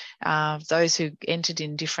from those who entered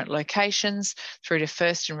in different locations, through to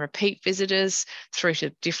first and repeat visitors, through to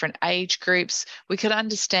different age groups, we could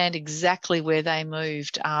understand exactly where they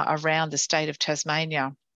moved around the state of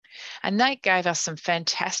Tasmania. And that gave us some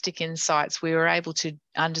fantastic insights. We were able to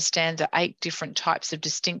understand the 8 different types of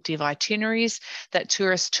distinctive itineraries that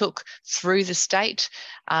tourists took through the state.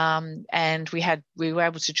 And we were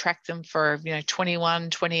able to track them for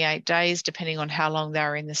 21, 28 days, depending on how long they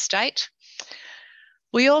were in the state.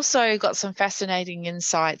 We also got some fascinating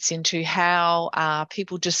insights into how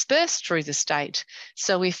people dispersed through the state.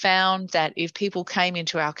 So we found that if people came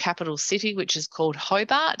into our capital city, which is called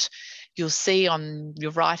Hobart, you'll see on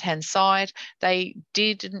your right-hand side, they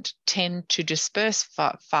didn't tend to disperse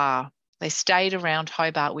far. They stayed around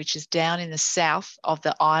Hobart, which is down in the south of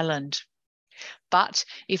the island. But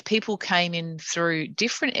if people came in through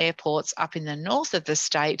different airports up in the north of the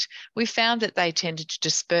state, we found that they tended to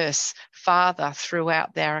disperse farther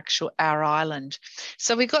throughout our island.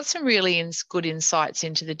 So we got some really good insights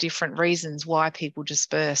into the different reasons why people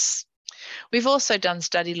disperse. We've also done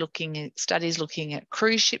studies looking at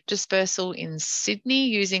cruise ship dispersal in Sydney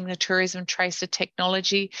using the Tourism Tracer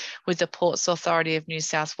technology with the Ports Authority of New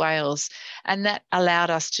South Wales. And that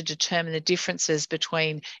allowed us to determine the differences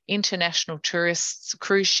between international tourists,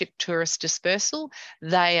 cruise ship tourist dispersal,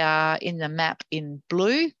 they are in the map in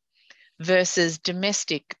blue, versus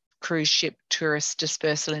domestic cruise ship tourist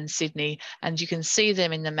dispersal in Sydney. And you can see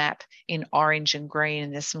them in the map in orange and green,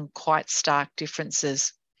 and there's some quite stark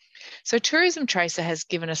differences. So Tourism Tracer has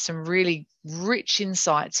given us some really rich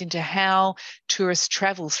insights into how tourists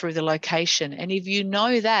travel through the location. And if you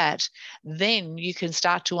know that, then you can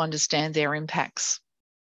start to understand their impacts.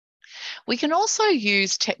 We can also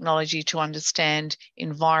use technology to understand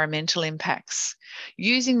environmental impacts.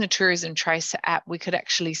 Using the Tourism Tracer app, we could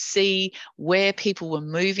actually see where people were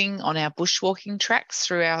moving on our bushwalking tracks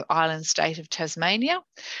through our island state of Tasmania.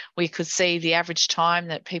 We could see the average time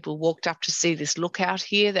that people walked up to see this lookout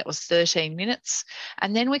here, that was 13 minutes.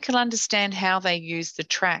 And then we can understand how they used the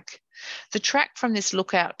track. The track from this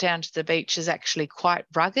lookout down to the beach is actually quite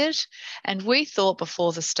rugged, and we thought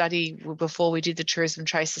before we did the Tourism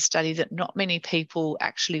Tracer study, that not many people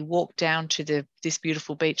actually walked down to this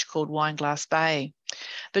beautiful beach called Wineglass Bay.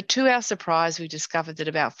 But to our surprise, we discovered that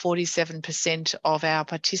about 47% of our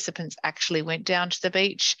participants actually went down to the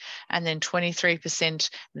beach, and then 23%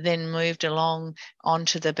 then moved along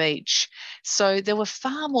onto the beach. So there were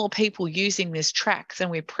far more people using this track than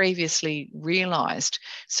we previously realised.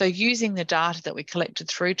 So using the data that we collected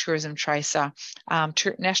through Tourism Tracer,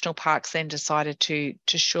 National Parks then decided to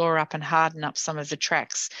shore up and harden up some of the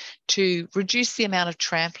tracks to reduce the amount of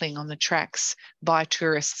trampling on the tracks by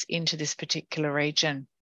tourists into this particular region.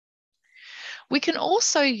 We can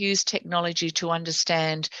also use technology to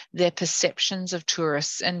understand their perceptions of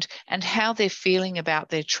tourists and how they're feeling about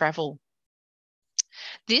their travel.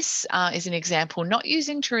 This is an example, not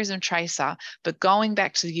using Tourism Tracer, but going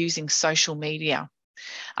back to using social media.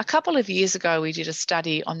 A couple of years ago, we did a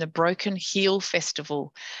study on the Broken Heel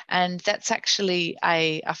Festival, and that's actually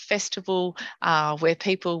a festival where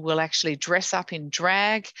people will actually dress up in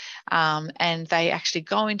drag, and they actually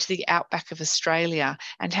go into the outback of Australia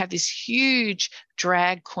and have this huge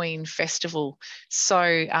drag queen festival.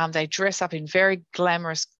 So they dress up in very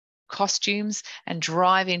glamorous costumes and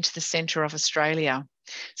drive into the centre of Australia.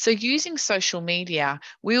 So using social media,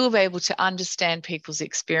 we will be able to understand people's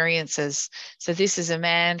experiences. So this is a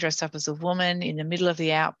man dressed up as a woman in the middle of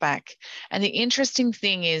the outback. And the interesting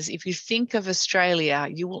thing is, if you think of Australia,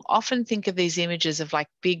 you will often think of these images of like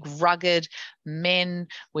big, rugged men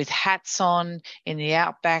with hats on in the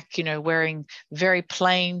outback, you know, wearing very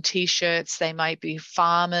plain T-shirts. They might be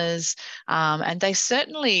farmers, and they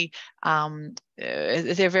certainly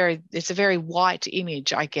it's a very white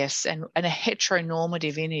image, I guess, and a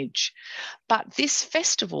heteronormative image. But this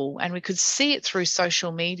festival, and we could see it through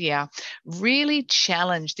social media, really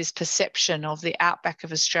challenged this perception of the outback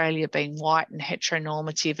of Australia being white and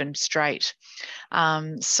heteronormative and straight.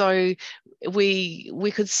 So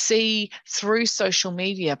we could see through social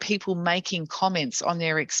media people making comments on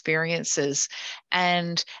their experiences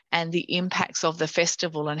and the impacts of the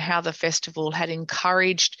festival, and how the festival had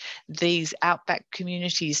encouraged these outback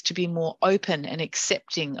communities to be more open and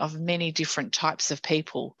accepting of many different types of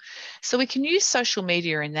people. So we can use social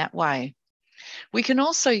media in that way. We can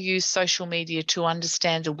also use social media to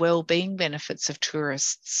understand the well-being benefits of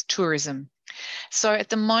tourism. So at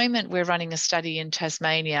the moment, we're running a study in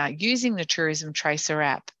Tasmania using the Tourism Tracer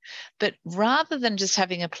app. But rather than just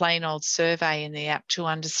having a plain old survey in the app to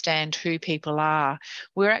understand who people are,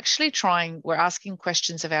 we're asking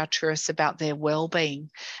questions of our tourists about their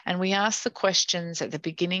well-being. And we ask the questions at the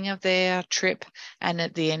beginning of their trip and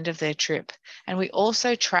at the end of their trip. And we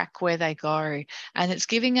also track where they go. And it's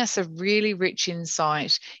giving us a really rich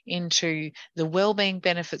insight into the well-being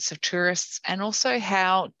benefits of tourists, and also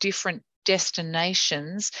how different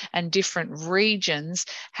destinations and different regions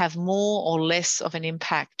have more or less of an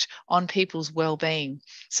impact on people's well-being.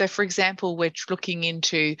 So, for example, we're looking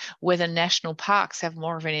into whether national parks have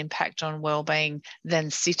more of an impact on well-being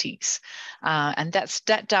than cities. And that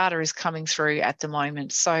data is coming through at the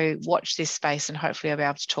moment. So watch this space, and hopefully I'll be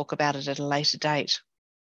able to talk about it at a later date.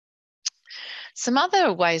 Some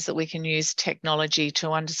other ways that we can use technology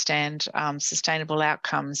to understand sustainable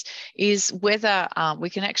outcomes is whether we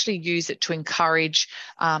can actually use it to encourage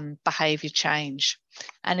behaviour change.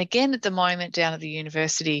 And again, at the moment down at the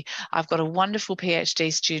university, I've got a wonderful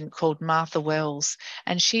PhD student called Martha Wells,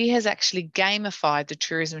 and she has actually gamified the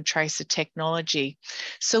Tourism Tracer technology.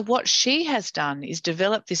 So what she has done is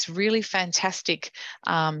develop this really fantastic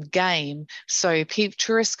game, so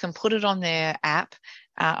tourists can put it on their app,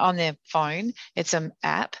 on their phone. It's an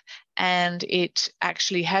app, and it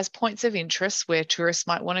actually has points of interest where tourists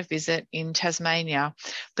might want to visit in Tasmania,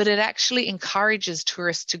 but it actually encourages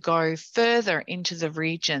tourists to go further into the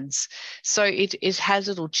regions. So it has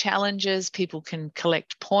little challenges. People can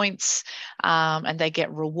collect points, and they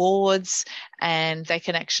get rewards, and they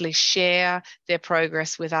can actually share their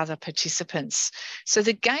progress with other participants. So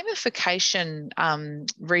the gamification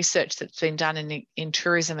research that's been done in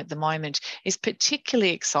tourism at the moment is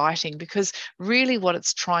particularly exciting, because really what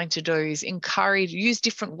it's trying to do is use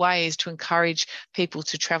different ways to encourage people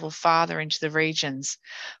to travel farther into the regions.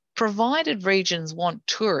 Provided regions want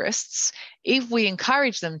tourists, if we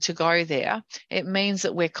encourage them to go there, it means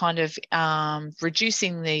that we're kind of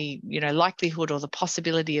reducing the likelihood or the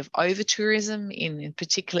possibility of over-tourism in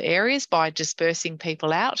particular areas by dispersing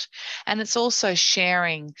people out. And it's also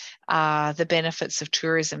sharing the benefits of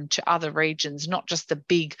tourism to other regions, not just the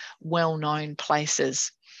big, well-known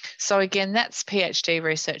places. So again, that's PhD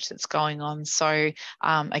research that's going on. So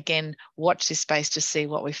again, watch this space to see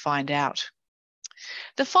what we find out.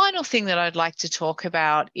 The final thing that I'd like to talk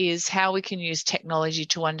about is how we can use technology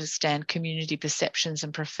to understand community perceptions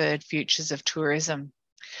and preferred futures of tourism.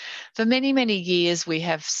 For many, many years, we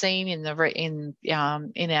have seen in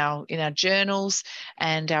our journals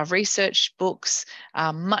and our research books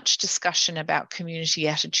much discussion about community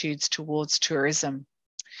attitudes towards tourism.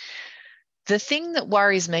 The thing that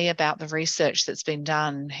worries me about the research that's been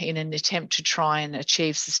done in an attempt to try and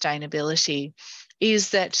achieve sustainability is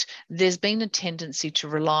that there's been a tendency to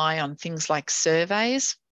rely on things like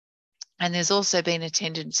surveys, and there's also been a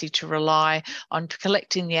tendency to rely on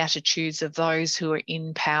collecting the attitudes of those who are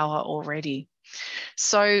in power already.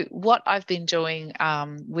 So what I've been doing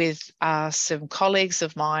with some colleagues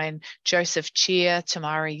of mine, Joseph Cheer,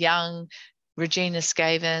 Tamara Young, Regina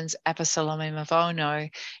Scavens, Apasalome Mavono,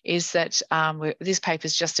 is that this paper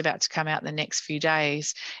is just about to come out in the next few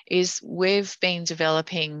days, is we've been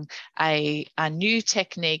developing a new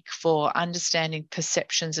technique for understanding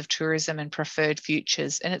perceptions of tourism and preferred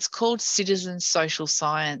futures, and it's called citizen social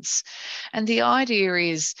science. And the idea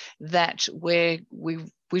is that we're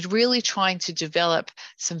really trying to develop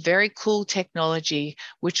some very cool technology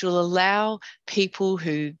which will allow people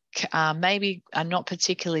who maybe are not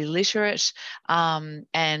particularly literate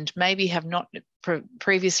and maybe have not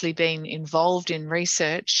previously been involved in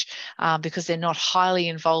research because they're not highly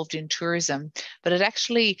involved in tourism, but it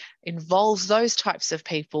actually involves those types of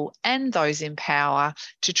people and those in power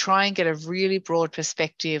to try and get a really broad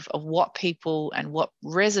perspective of what people and what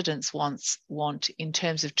residents want in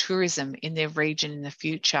terms of tourism in their region in the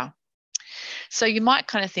future. So you might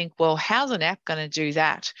kind of think, well, how's an app going to do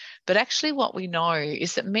that? But actually what we know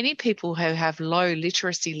is that many people who have low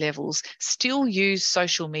literacy levels still use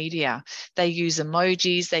social media. They use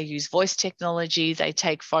emojis, they use voice technology, they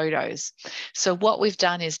take photos. So what we've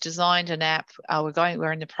done is designed an app,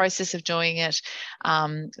 we're in the process of doing it,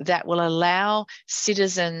 that will allow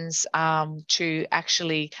citizens to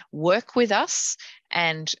actually work with us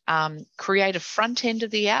and create a front end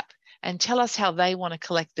of the app and tell us how they want to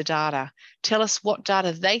collect the data. Tell us what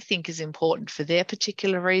data they think is important for their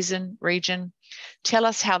particular region. Tell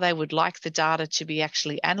us how they would like the data to be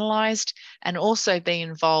actually analysed, and also be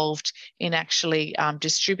involved in actually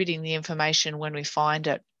distributing the information when we find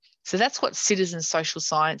it. So that's what citizen social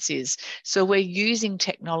science is. So we're using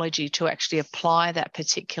technology to actually apply that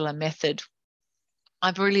particular method.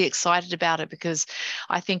 I'm really excited about it because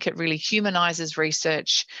I think it really humanises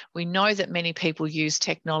research. We know that many people use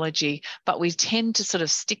technology, but we tend to sort of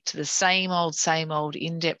stick to the same old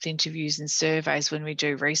in-depth interviews and surveys when we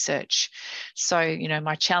do research. So, you know,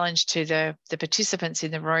 my challenge to the participants in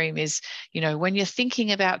the room is, you know, when you're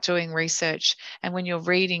thinking about doing research and when you're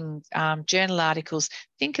reading journal articles,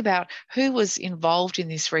 think about who was involved in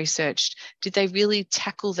this research. Did they really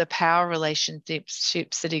tackle the power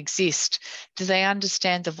relationships that exist? Do they understand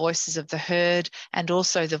the voices of the heard and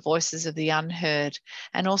also the voices of the unheard?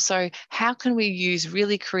 And also, how can we use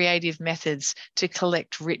really creative methods to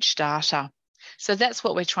collect rich data? So that's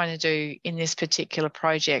what we're trying to do in this particular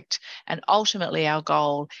project. And ultimately, our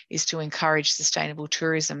goal is to encourage sustainable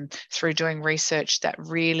tourism through doing research that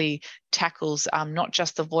really tackles not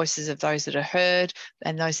just the voices of those that are heard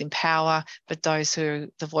and those in power, but the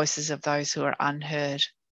voices of those who are unheard.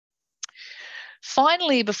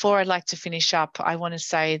 Finally, before I'd like to finish up, I want to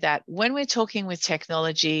say that when we're talking with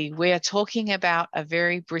technology, we are talking about a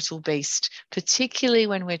very brittle beast, particularly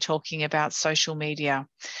when we're talking about social media.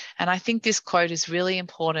 And I think this quote is really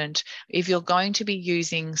important. If you're going to be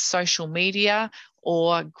using social media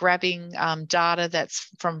or grabbing data that's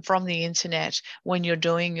from the internet when you're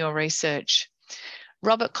doing your research,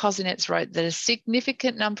 Robert Kozinets wrote that a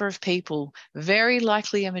significant number of people, very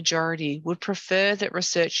likely a majority, would prefer that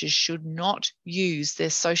researchers should not use their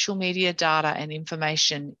social media data and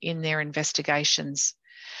information in their investigations.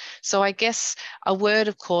 So I guess a word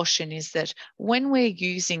of caution is that when we're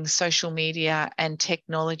using social media and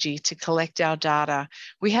technology to collect our data,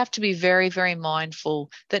 we have to be very, very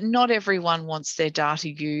mindful that not everyone wants their data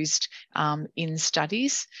used in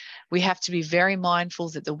studies. We have to be very mindful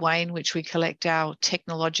that the way in which we collect our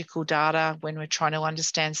technological data when we're trying to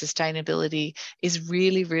understand sustainability is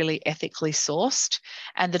really, really ethically sourced,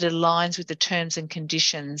 and that it aligns with the terms and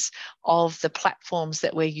conditions of the platforms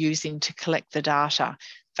that we're using to collect the data.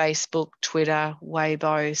 Facebook, Twitter,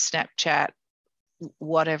 Weibo, Snapchat,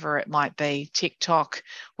 whatever it might be, TikTok.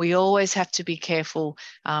 We always have to be careful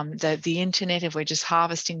that the internet, if we're just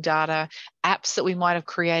harvesting data, apps that we might have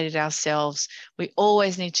created ourselves, we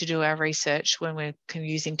always need to do our research when we're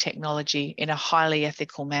using technology in a highly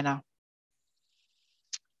ethical manner.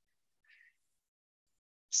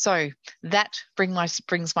 So that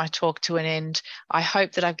brings my talk to an end. I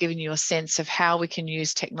hope that I've given you a sense of how we can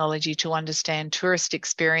use technology to understand tourist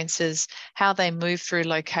experiences, how they move through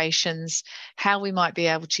locations, how we might be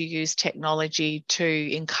able to use technology to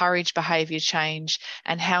encourage behaviour change,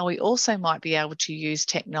 and how we also might be able to use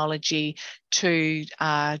technology to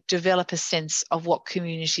develop a sense of what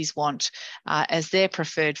communities want as their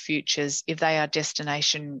preferred futures if they are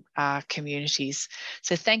destination communities.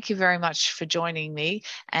 So thank you very much for joining me,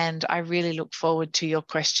 and I really look forward to your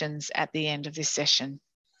questions at the end of this session.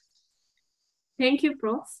 Thank you,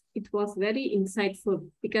 Prof. It was very insightful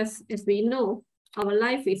because, as we know, our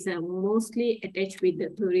life is mostly attached with the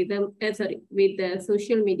tourism, with the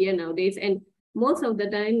social media nowadays, and most of the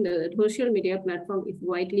time the social media platform is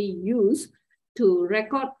widely used to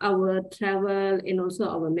record our travel and also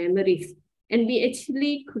our memories. And we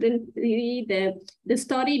actually couldn't read the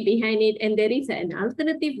story behind it. And there is an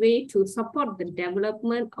alternative way to support the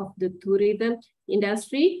development of the tourism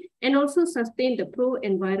industry and also sustain the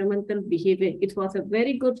pro-environmental behavior. It was a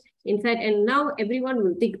very good insight. And now everyone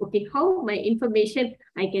will think, okay, how my information,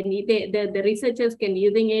 the researchers can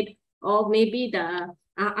using it, or maybe the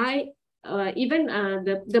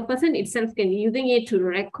person itself can using it to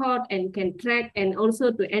record and can track and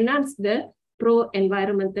also to enhance the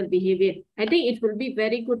pro-environmental behavior. I think it will be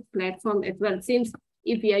very good platform as well, since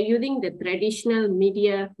if you are using the traditional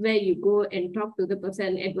media where you go and talk to the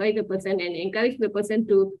person, advise the person and encourage the person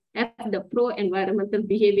to have the pro-environmental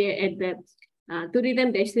behavior at the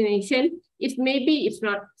tourism destination, it's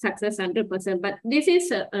not success 100%, but this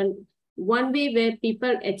is one way where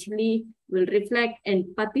people actually will reflect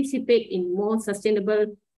and participate in more sustainable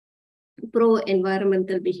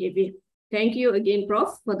pro-environmental behavior. Thank you again, Prof,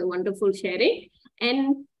 for the wonderful sharing.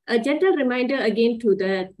 And a gentle reminder again to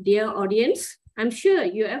the dear audience, I'm sure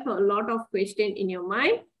you have a lot of questions in your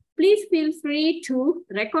mind. Please feel free to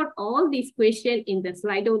record all these questions in the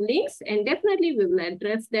Slido links, and definitely we will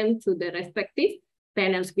address them to the respective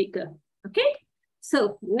panel speaker. Okay,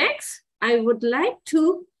 so next, I would like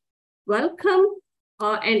to welcome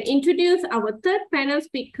and introduce our third panel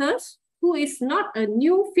speakers, who is not a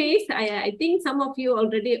new face. I think some of you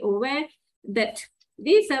already aware that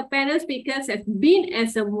these panel speakers have been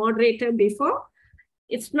as a moderator before.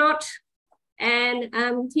 It's not, and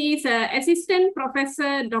he's Assistant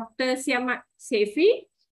Professor Dr. Siamak Seyfi.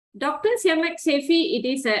 Dr. Siamak Seyfi, it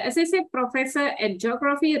is an Associate Professor at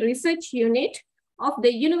Geography Research Unit of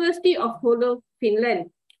the University of Oulu, Finland.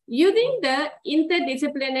 Using the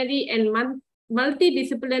interdisciplinary and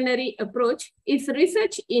multidisciplinary approach, its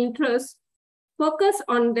research interests focus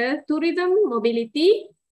on the tourism mobility,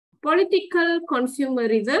 political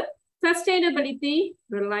consumerism, sustainability,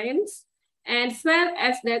 reliance, as well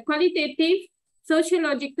as the qualitative,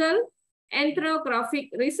 sociological, ethnographic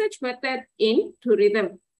research method in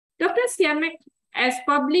tourism. Dr. Siamak has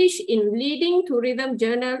published in leading tourism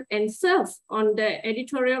journal and serves on the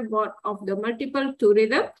editorial board of the multiple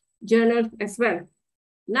tourism journals as well.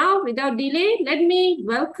 Now, without delay, let me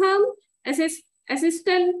welcome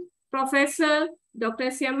Assistant Professor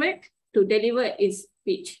Dr. Siamak to deliver his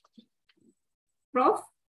speech. Prof.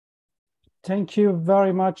 Thank you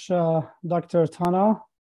very much, Dr. Tana.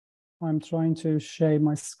 I'm trying to share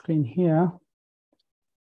my screen here.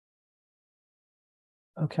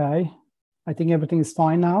 Okay, I think everything is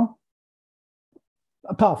fine now.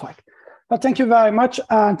 Perfect. But thank you very much,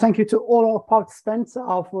 and thank you to all our participants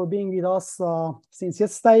for being with us since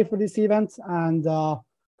yesterday for this event, and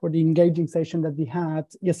for the engaging session that we had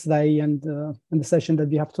yesterday, and the session that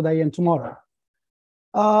we have today and tomorrow.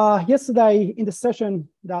 Yesterday, in the session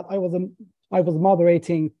that I was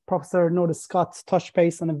moderating, Professor Norda Scott touched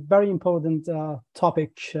base on a very important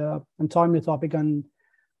topic and timely topic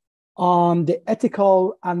on the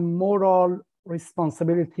ethical and moral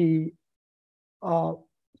responsibility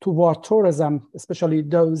toward tourism, especially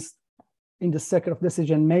those in the circle of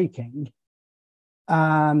decision making.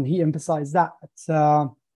 And he emphasized that.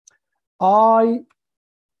 I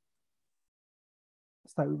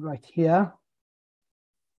start right here.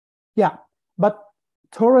 Yeah, but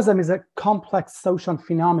tourism is a complex social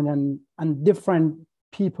phenomenon, and different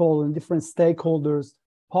people and different stakeholders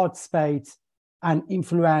participate and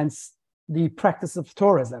influence the practice of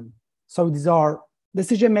tourism. So these are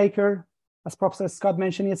decision maker, as Professor Scott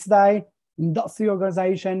mentioned yesterday, industry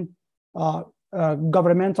organization,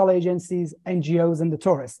 governmental agencies, NGOs, and the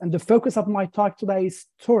tourists. And the focus of my talk today is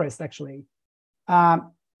tourists, actually. And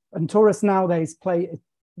tourists nowadays play a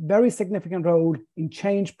very significant role in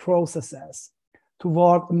change processes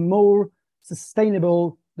toward a more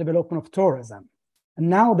sustainable development of tourism. And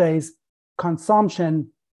nowadays,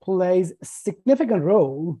 consumption plays a significant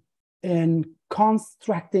role in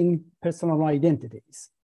constructing personal identities.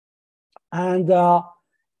 And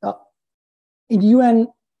in UN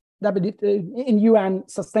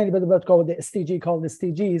Sustainable Development Goal, the SDG called the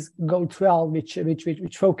SDGs, Goal 12,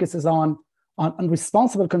 which focuses on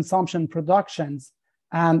responsible consumption productions.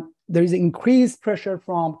 And there is increased pressure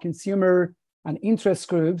from consumer and interest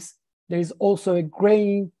groups. There is also a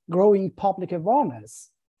growing public awareness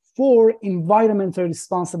for environmentally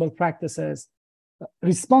responsible practices,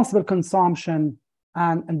 responsible consumption,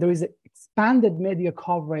 and there is an expanded media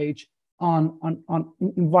coverage on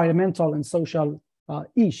environmental and social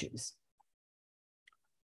issues.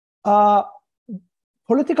 Political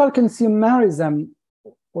consumerism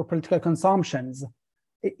or political consumptions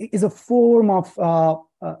is a form of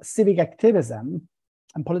civic activism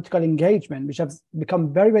and political engagement, which has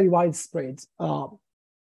become very, very widespread over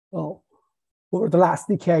the last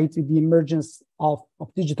decade with the emergence of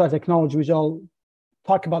digital technology, which I'll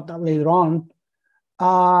talk about that later on,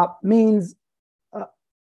 means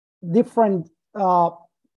different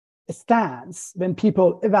stance when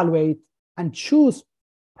people evaluate and choose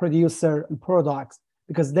producer and products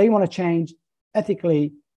because they want to change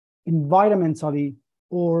ethically, environmentally,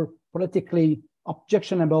 or politically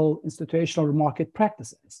objectionable institutional market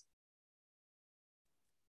practices.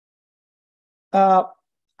 And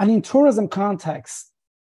in tourism context,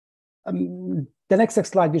 the next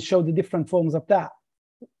slide will show the different forms of that.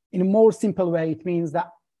 In a more simple way, it means that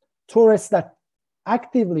tourists that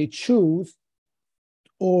actively choose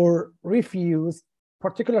or refuse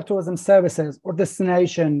particular tourism services or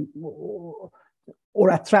destination or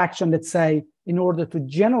attraction, let's say, in order to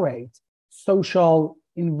generate social,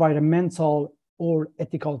 environmental, or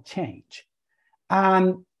ethical change.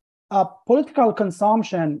 And political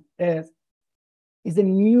consumption is a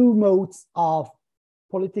new mode of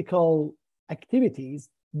political activities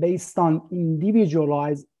based on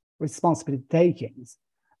individualized responsibility takings.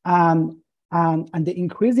 And the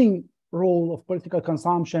increasing role of political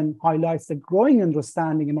consumption highlights the growing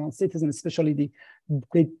understanding among citizens, especially the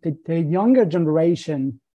younger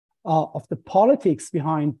generation, of the politics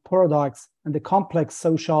behind products and the complex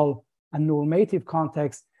social and normative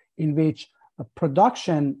context in which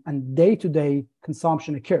production and day-to-day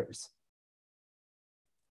consumption occurs.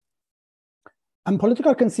 And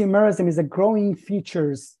political consumerism is a growing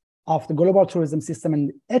features of the global tourism system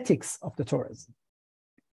and ethics of the tourism.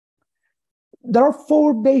 There are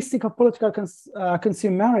four basic of political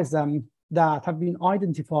consumerism that have been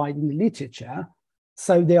identified in the literature.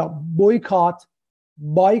 So they are boycott,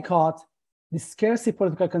 discursive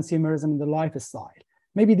political consumerism, and the lifestyle.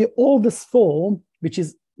 Maybe the oldest form, which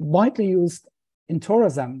is widely used in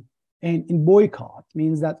tourism and in boycott,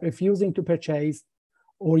 means that refusing to purchase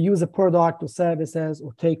or use a product or services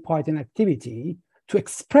or take part in activity to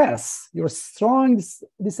express your strong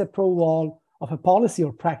disapproval of a policy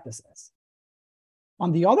or practices.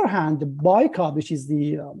 On the other hand, the boycott, which is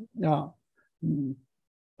the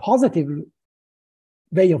positive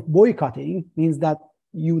way of boycotting, means that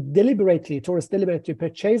you tourists deliberately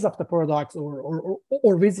purchase of the products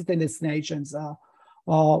or visit the destinations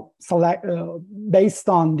based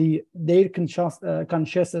on their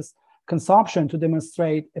conscious consumption to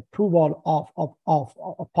demonstrate approval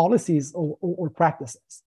of policies or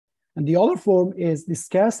practices. And the other form is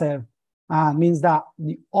discursive, means that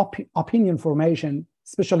the opinion formation,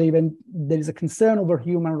 especially when there is a concern over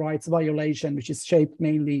human rights violation, which is shaped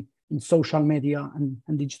mainly in social media and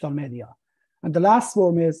digital media. And the last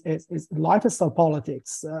form is lifestyle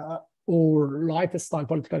politics or lifestyle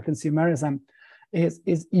political consumerism.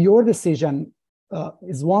 Is your decision,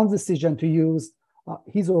 is one's decision to use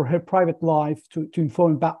his or her private life to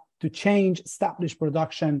inform to change established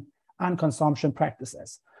production and consumption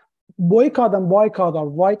practices. Boycott and boycott are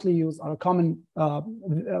widely used, are common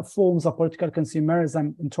forms of political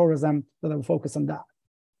consumerism in tourism that I will focus on that.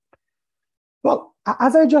 Well,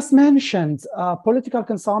 as I just mentioned, political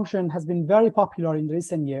consumption has been very popular in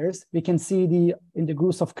recent years. We can see in the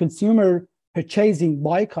groups of consumer purchasing,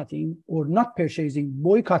 boycotting, or not purchasing,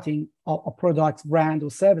 boycotting of products, brand,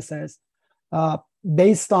 or services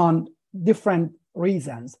based on different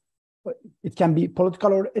reasons. It can be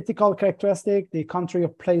political or ethical characteristic, the country or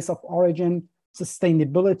place of origin,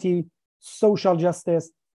 sustainability, social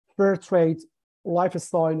justice, fair trade,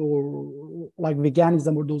 lifestyle, or like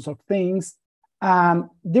veganism, or those sort of things.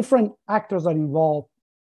 Different actors are involved: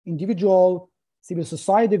 individual, civil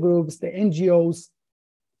society groups, the NGOs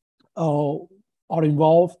are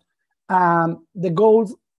involved. The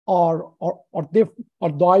goals are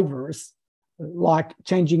diverse, like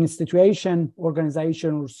changing situation,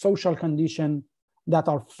 organization, or social condition that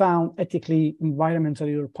are found ethically,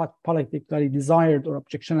 environmentally, or politically desired or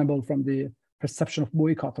objectionable from the perception of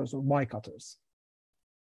boycotters or boycotters.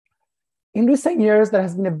 In recent years, there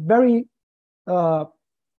has been a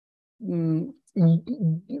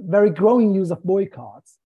very growing use of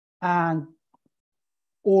boycotts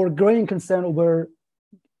or growing concern over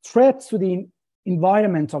threats to the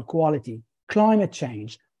environmental quality, climate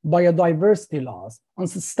change, biodiversity laws,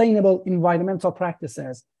 unsustainable environmental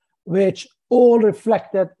practices, which all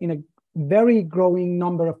reflected in a very growing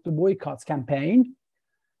number of the boycotts campaign.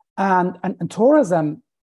 And tourism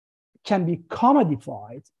can be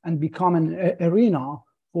commodified and become an arena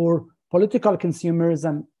for political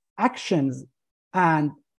consumerism actions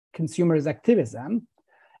and consumers activism.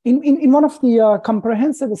 In one of the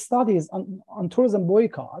comprehensive studies on tourism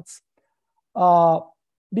boycotts,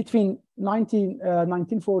 between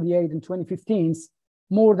 1948 and 2015,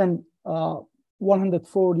 more than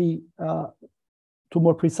 140, to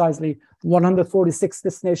more precisely, 146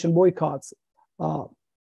 destination boycotts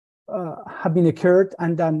have been occurred,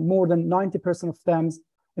 and then more than 90% of them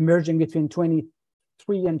emerging between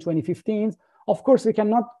 2023 and 2015. Of course, we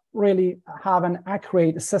cannot really have an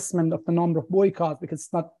accurate assessment of the number of boycotts because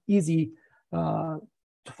it's not easy to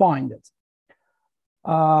find it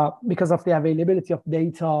because of the availability of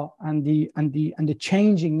data and the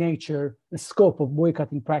changing nature, the scope of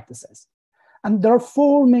boycotting practices. And there are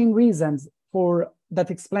four main reasons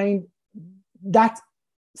that explain that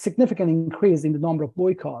significant increase in the number of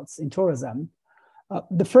boycotts in tourism.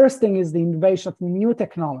 The first thing is the innovation of new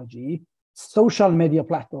technology, social media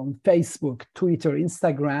platforms, Facebook, Twitter,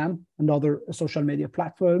 Instagram, and other social media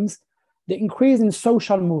platforms. The increase in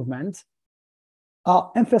social movement,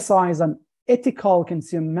 emphasize on ethical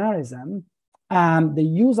consumerism, and the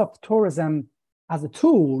use of tourism as a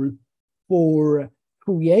tool for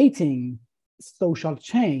creating social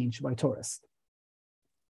change by tourists.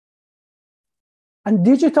 And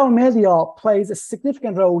digital media plays a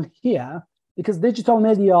significant role here because digital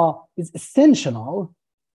media is essential,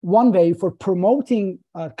 one way for promoting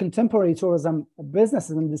contemporary tourism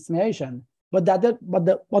businesses and destination, but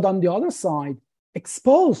on the other side,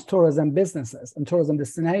 expose tourism businesses and tourism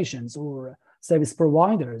destinations or service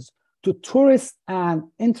providers to tourist and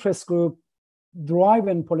interest group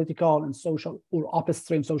driven political and social or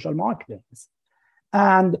upstream social marketings.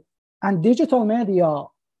 And digital media,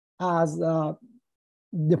 as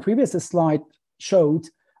the previous slide showed,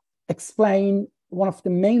 explain one of the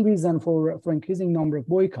main reasons for increasing number of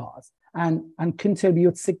boycotts and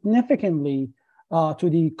contribute significantly to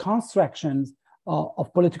the constructions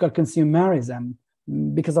of political consumerism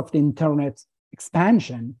because of the internet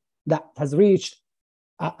expansion that has reached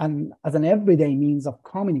as an everyday means of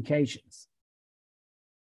communications.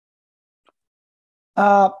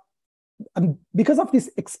 And because of this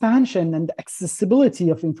expansion and the accessibility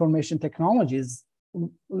of information technologies,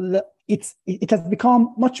 it has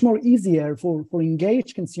become much more easier for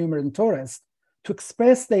engaged consumers and tourists to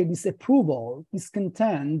express their disapproval,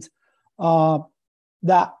 discontent,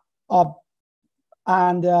 that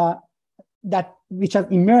which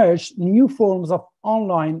have emerged new forms of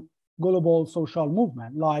online global social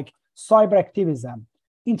movement like cyber activism,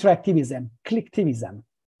 interactivism, clicktivism.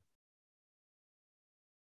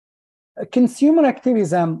 Consumer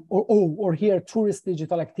activism, or here tourist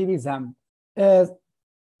digital activism, is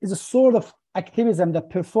a sort of activism that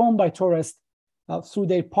performed by tourists through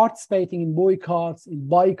their participating in boycotts,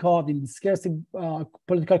 in scarcity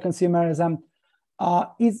political consumerism,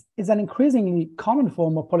 is an increasingly common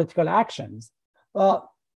form of political actions.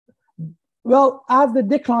 Well, as the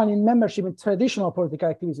decline in membership in traditional political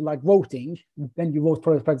activities like voting, when you vote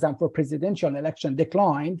for example, for presidential election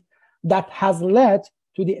declined, that has led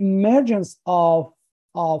to the emergence of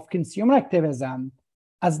consumer activism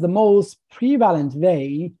as the most prevalent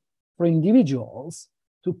way for individuals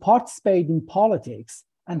to participate in politics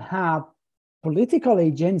and have political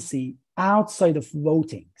agency outside of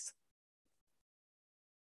votings.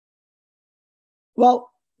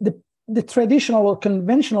 Well, the traditional or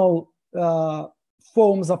conventional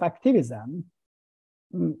forms of activism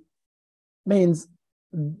means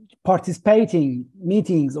participating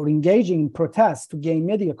meetings or engaging in protests to gain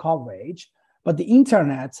media coverage, but the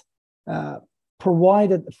internet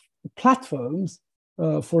provided platforms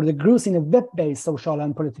for the growth in a web-based social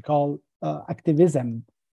and political activism,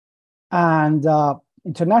 and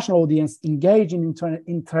international audience engage in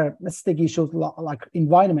domestic issues like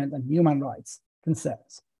environment and human rights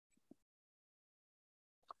concerns.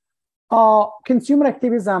 Consumer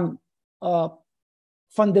activism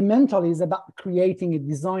fundamentally is about creating a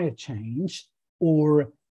desired change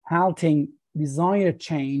or halting desired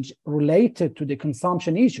change related to the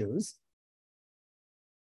consumption issues.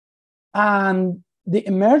 And the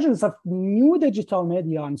emergence of new digital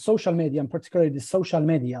media and social media, and particularly the social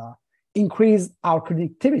media, increased our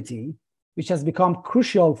connectivity, which has become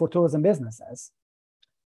crucial for tourism businesses.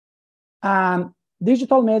 And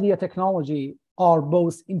digital media technology are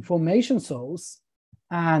both information source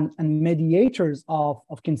and mediators of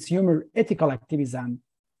consumer ethical activism.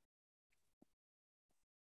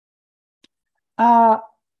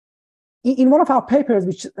 In one of our papers,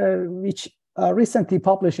 which recently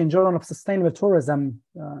published in Journal of Sustainable Tourism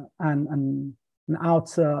and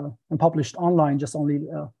out and published online just only,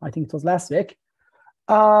 I think it was last week,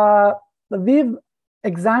 we've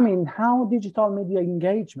examined how digital media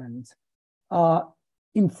engagement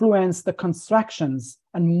influence the constructions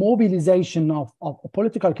and mobilization of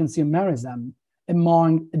political consumerism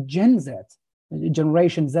among Gen Z,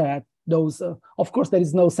 Generation Z. Those, of course, there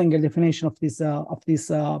is no single definition of this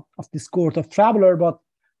cohort of traveler, but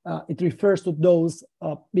it refers to those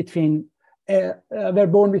between were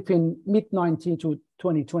born between mid-90 to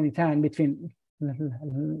 2010, between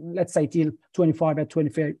let's say till 25 and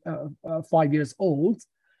 25 years old.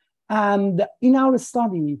 And in our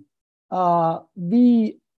study,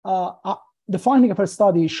 the finding of our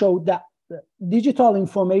study showed that digital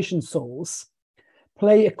information source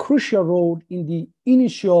play a crucial role in the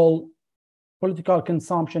initial political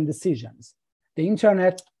consumption decisions. The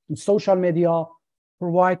internet and social media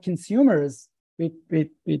provide consumers with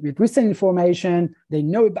recent information. They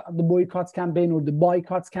know about the boycotts campaign or the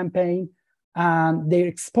boycotts campaign, and their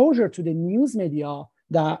exposure to the news media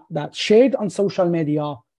that shared on social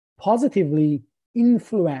media positively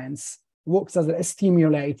works as a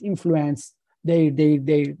stimulate, influence their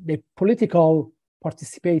political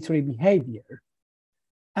participatory behavior.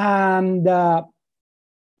 And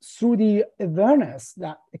through the awareness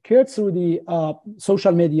that occurred through the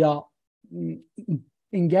social media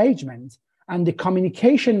engagement and the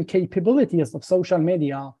communication capabilities of social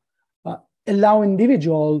media allow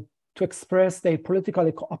individuals to express their political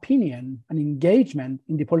opinion and engagement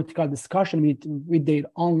in the political discussion with their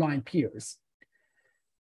online peers.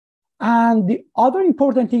 And the other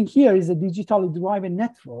important thing here is the digitally driven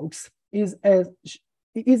networks is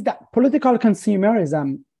that political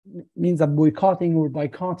consumerism means that boycotting or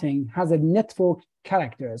boycotting has a network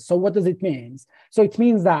character. So what does it mean? So it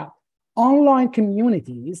means that online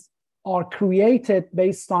communities are created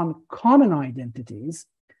based on common identities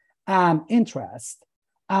and interests.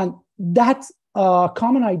 And that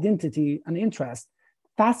common identity and interest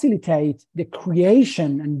facilitate the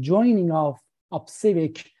creation and joining of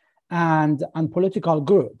civic and political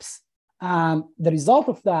groups. The result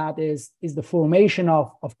of that is the formation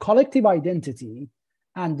of collective identity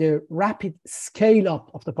and the rapid scale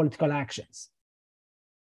up of the political actions.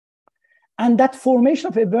 And that formation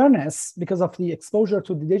of awareness, because of the exposure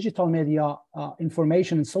to the digital media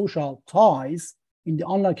information and social ties in the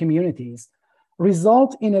online communities,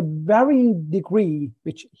 result in a varying degree,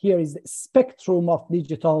 which here is the spectrum of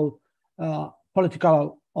digital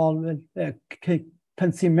political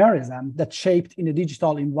consumerism that shaped in a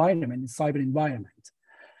digital environment, in cyber environment.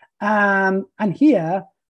 And here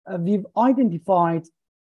we've identified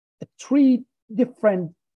 3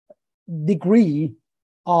 different degrees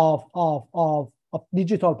of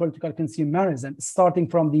digital political consumerism, starting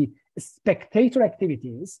from the spectator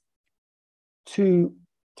activities to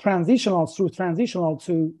transitional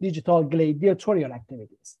to digital gladiatorial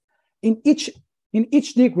activities. In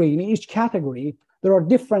each degree, in each category, there are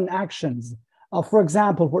different actions. For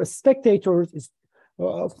example, for spectators,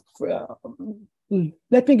 let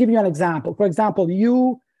me give you an example. For example,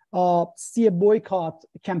 you see a boycott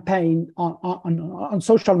campaign on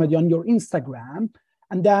social media, on your Instagram,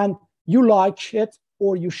 and then you like it,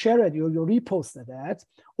 or you share it, or you reposted it,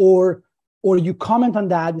 or you comment on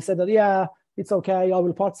that. You said that, yeah, it's okay, I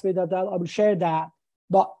will participate in that, I will share that.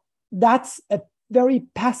 But that's a very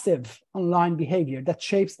passive online behavior that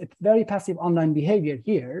shapes a very passive online behavior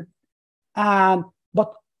here.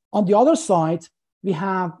 But on the other side, we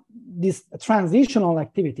have these transitional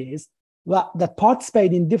activities that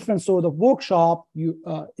participate in different sort of workshop,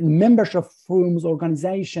 in membership rooms,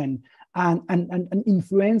 organization, and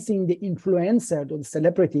influencing the influencer or the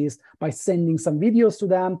celebrities by sending some videos to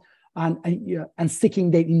them and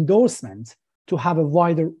seeking their endorsement to have a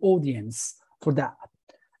wider audience for that.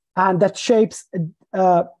 And that shapes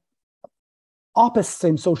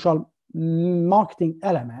upstream social marketing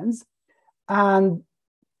elements. And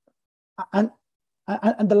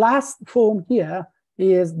the last form here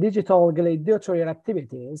is digital gladiatorial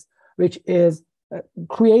activities, which is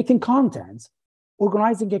creating content,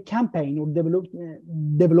 organizing a campaign, or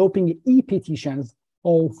developing e-petitions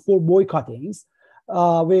for boycottings,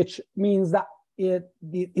 which means that it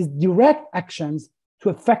is direct actions to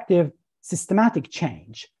effective systematic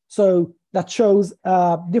change. So that shows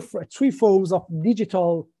different 3 forms of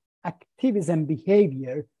digital activism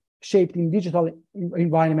behavior shaped in digital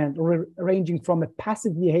environment, ranging from a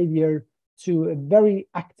passive behavior to a very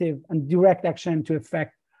active and direct action to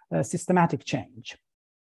effect systematic change.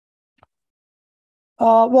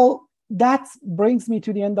 Well, that brings me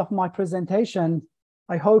to the end of my presentation.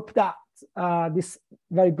 I hope that this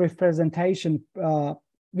very brief presentation will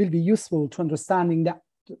be useful to understanding that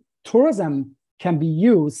tourism can be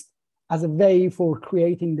used as a way for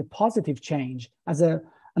creating the positive change,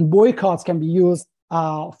 and boycotts can be used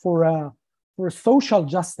for social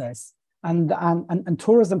justice, and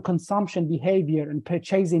tourism consumption behavior and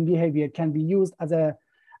purchasing behavior can be used as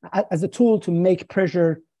a tool to make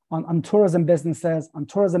pressure on tourism businesses, on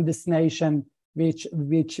tourism destination, which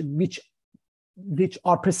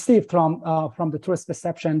are perceived from the tourist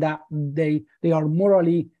perception that they are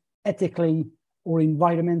morally, ethically, or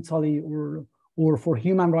environmentally, or for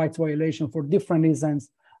human rights violation for different reasons,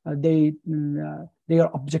 they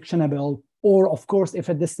are objectionable. Or of course, if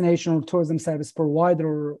a destination or tourism service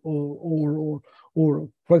provider or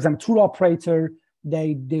for example, tour operator,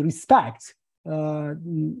 they respect the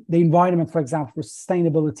environment, for example, for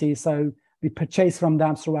sustainability. So we purchase from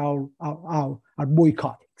them through our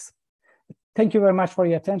boycottings. thank you very much for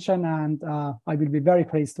your attention, and I will be very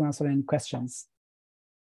pleased to answer any questions.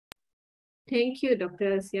 Thank you,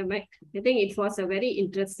 Dr. Siamak. I think it was a very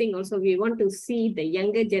interesting. Also, we want to see the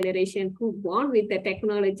younger generation who born with the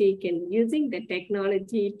technology can using the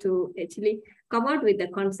technology to actually come out with the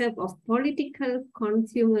concept of political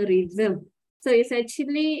consumerism. So it's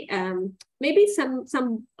actually maybe some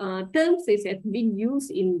terms is have been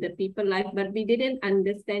used in the people life, but we didn't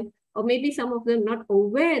understand, or maybe some of them not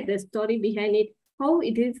aware the story behind it, how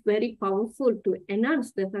it is very powerful to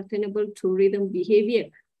enhance the sustainable tourism behavior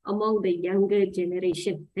among the younger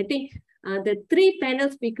generation. I think the three panel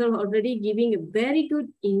speakers already giving a very good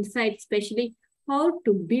insight, especially how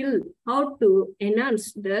to build, how to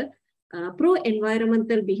enhance the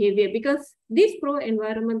pro-environmental behavior, because this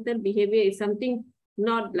pro-environmental behavior is something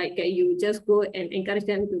not like you just go and encourage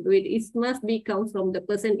them to do it. It must be come from the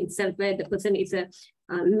person itself, where the person is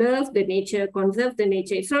love the nature, conserve the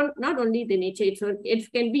nature. It's not only the nature,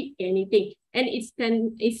 it can be anything, and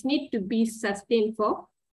it's need to be sustained for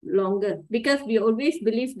longer, because we always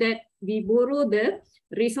believe that we borrow the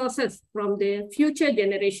resources from the future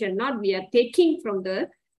generation, not we are taking from the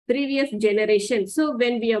previous generation. So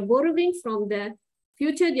when we are borrowing from the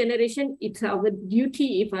future generation, it's our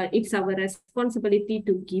duty, it's our responsibility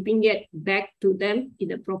to giving it back to them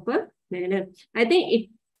in a proper manner. I think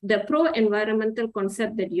the pro-environmental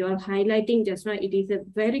concept that you are highlighting just now, it is a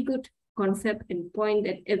very good concept and point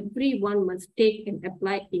that everyone must take and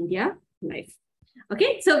apply in their life.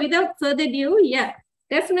 Okay, so without further ado, yeah,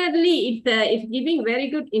 definitely it's giving very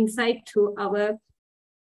good insight to our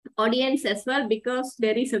audience as well, because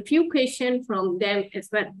there is a few questions from them as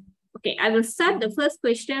well. Okay, I will start the first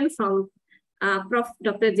question from Prof.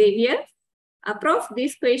 Dr. Xavier. Prof,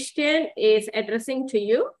 this question is addressing to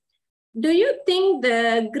you. Do you think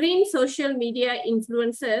the green social media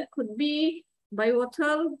influencer could be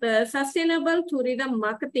pivotal the sustainable tourism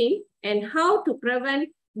marketing, and how to prevent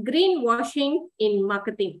greenwashing in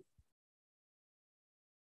marketing?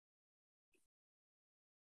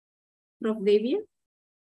 Prof. Xavier?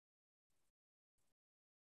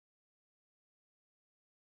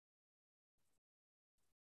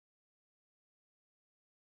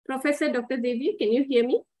 Professor Dr. Xavier, can you hear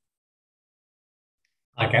me?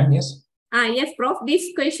 I can, yes. Yes, Prof.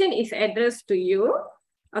 This question is addressed to you.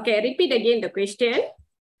 Okay, repeat again the question.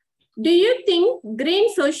 Do you think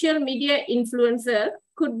green social media influencer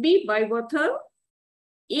could be pivotal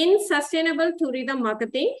in sustainable tourism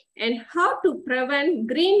marketing, and how to prevent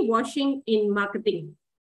greenwashing in marketing?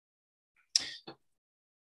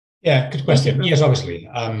 Yeah, good question. Yes, obviously.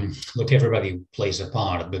 Look, everybody plays a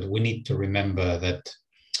part, but we need to remember that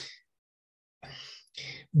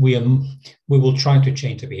we will try to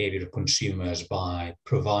change the behavior of consumers by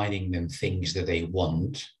providing them things that they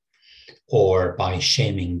want, or by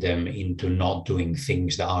shaming them into not doing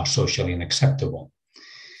things that are socially unacceptable.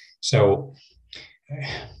 So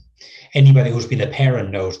anybody who's been a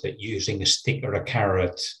parent knows that using a stick or a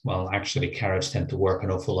carrot, well, actually carrots tend to work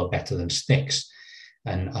an awful lot better than sticks.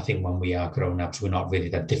 And I think when we are grown-ups, we're not really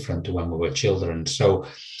that different to when we were children. So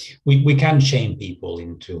we can shame people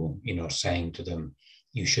into, saying to them,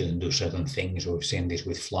 you shouldn't do certain things. We've seen this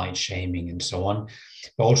with flight shaming and so on.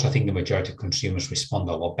 But also I think the majority of consumers respond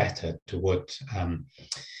a lot better to what,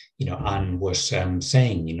 Anne was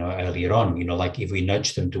saying, earlier on, like if we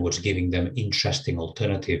nudge them towards giving them interesting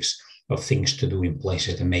alternatives of things to do in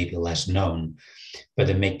places that may be less known, but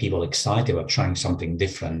that make people excited about trying something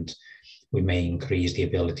different, we may increase the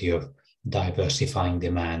ability of diversifying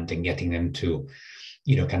demand and getting them to,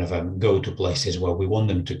 go to places where we want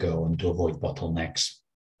them to go and to avoid bottlenecks.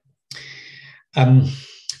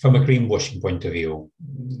 From a greenwashing point of view,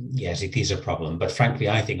 yes, it is a problem. But frankly,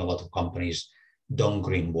 I think a lot of companies don't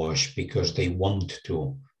greenwash because they want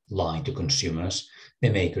to lie to consumers. They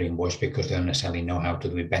may greenwash because they don't necessarily know how to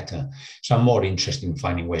do it better. So I'm more interested in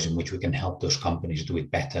finding ways in which we can help those companies do it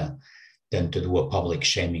better than to do a public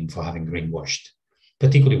shaming for having greenwashed,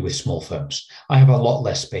 particularly with small firms. I have a lot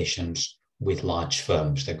less patience with large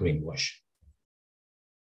firms that greenwash.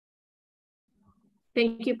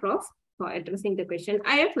 Thank you, Prof, for addressing the question.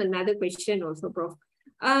 I have another question also, Prof.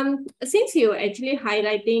 Since you're actually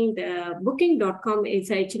highlighting the booking.com is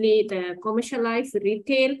actually the commercialized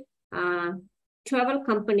retail travel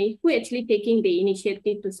company who actually taking the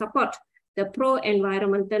initiative to support the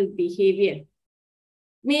pro-environmental behavior.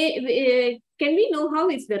 Can we know how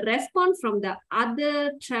is the response from the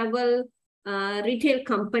other travel retail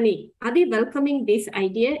company? Are they welcoming this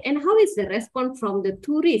idea? And how is the response from the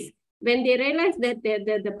tourists when they realize that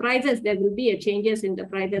the prices, there will be a changes in the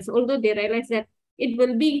prices, although they realize that it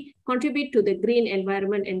will be contribute to the green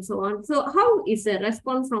environment and so on. So how is the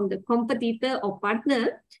response from the competitor or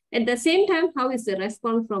partner? At the same time, how is the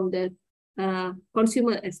response from the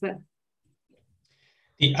consumer as well?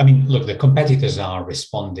 I mean, look, the competitors are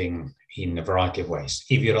responding in a variety of ways.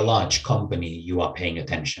 If you're a large company, you are paying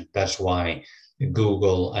attention. That's why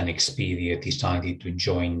Google and Expedia decided to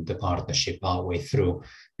join the partnership partway through,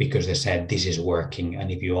 because they said this is working.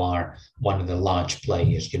 And if you are one of the large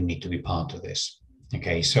players, you need to be part of this.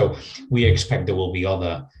 Okay, so we expect there will be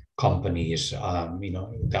other companies,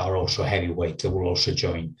 that are also heavyweight that will also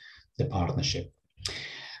join the partnership.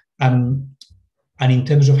 And in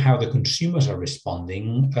terms of how the consumers are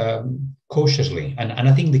responding, cautiously. And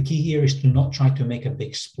I think the key here is to not try to make a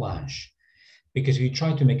big splash, because if you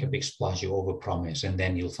try to make a big splash, you overpromise, and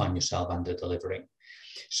then you'll find yourself under-delivering.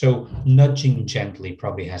 So nudging gently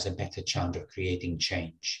probably has a better chance of creating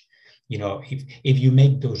change. If you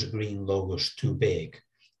make those green logos too big,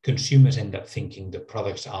 consumers end up thinking the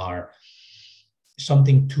products are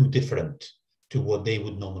something too different to what they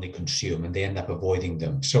would normally consume, and they end up avoiding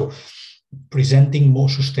them. So presenting more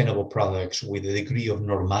sustainable products with a degree of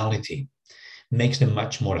normality makes them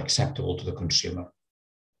much more acceptable to the consumer.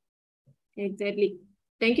 Exactly.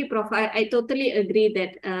 Thank you, Prof. I totally agree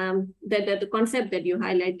that the concept that you're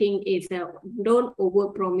highlighting is don't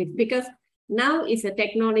overpromise, because now is a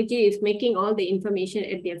technology is making all the information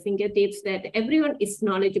at their fingertips, that everyone is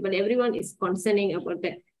knowledgeable, everyone is concerning about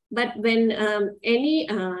that. But when any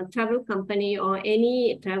travel company or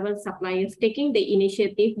any travel suppliers taking the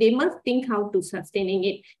initiative, they must think how to sustaining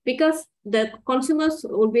it, because the consumers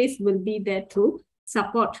always will be there to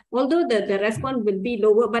support. Although the response will be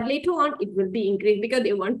lower, but later on it will be increased because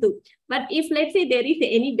they want to. But if, let's say, there is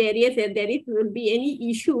any barriers and will be any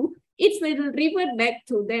issue, it will revert back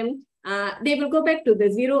to them. They will go back to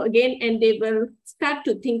the zero again, and they will start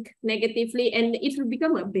to think negatively, and it will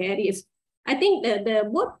become a barrier. I think the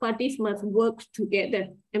both parties must work together.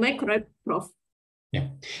 Am I correct, Prof? Yeah,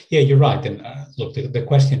 you're right. And look, the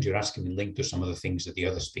questions you're asking me link to some of the things that the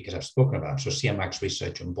other speakers have spoken about. So Siamak's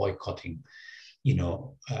research on boycotting,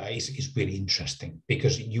 is really interesting,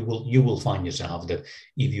 because you will find yourself that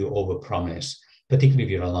if you overpromise, particularly if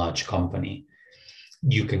you're a large company,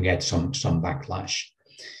 you can get some backlash.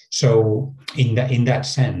 So in that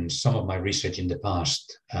sense, some of my research in the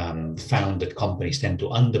past found that companies tend to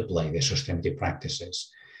underplay their sustainability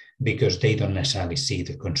practices, because they don't necessarily see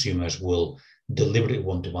that consumers will deliberately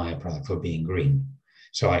want to buy a product for being green.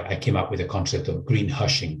 So I came up with a concept of green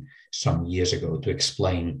hushing some years ago to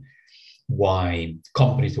explain why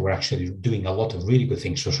companies that were actually doing a lot of really good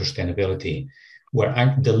things for sustainability were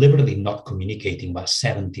deliberately not communicating about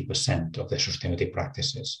 70% of their sustainability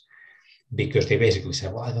practices, because they basically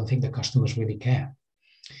said, well, I don't think the customers really care.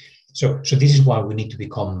 So this is why we need to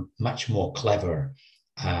become much more clever,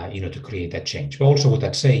 to create that change. But also what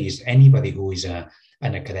I'd say is, anybody who is an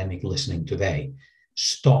academic listening today,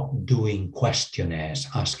 stop doing questionnaires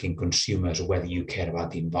asking consumers whether you care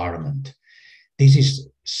about the environment. This is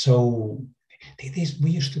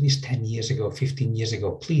we used to do this 10 years ago, 15 years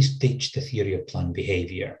ago. Please ditch the theory of planned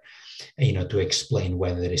behavior, to explain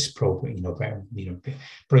whether there is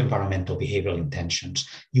pro-environmental behavioral intentions.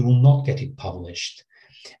 You will not get it published.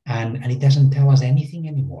 And it doesn't tell us anything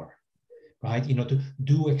anymore, right? To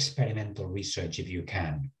do experimental research if you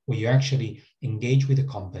can, where you actually engage with a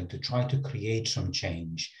company to try to create some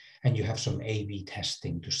change, and you have some A/B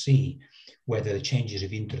testing to see whether the changes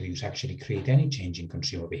you've introduced actually create any change in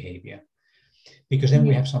consumer behavior. Because then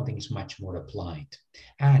we have something that's much more applied,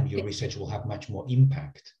 and your research will have much more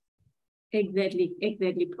impact. Exactly,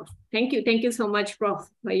 Prof. Thank you so much, Prof,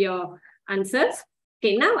 for your answers.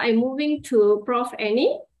 Okay, now I'm moving to Prof.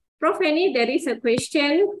 Annie. Prof. Annie, there is a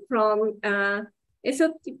question from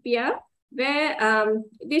Ethiopia, where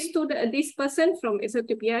this person from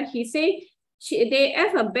Ethiopia, he say they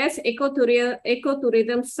have a best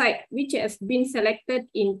ecotourism site, which has been selected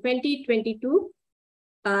in 2022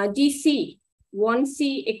 GC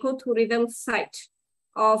 1C ecotourism site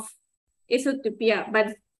of Ethiopia,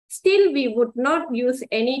 but still we would not use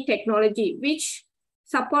any technology which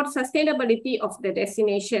supports sustainability of the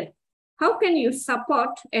destination. How can you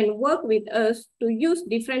support and work with us to use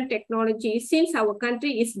different technologies, since our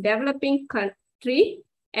country is developing country,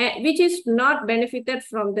 which is not benefited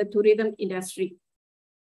from the tourism industry?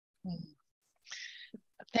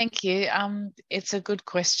 Thank you. It's a good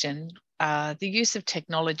question. The use of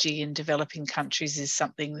technology in developing countries is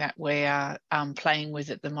something that we are playing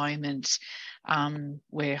with at the moment.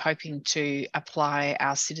 We're hoping to apply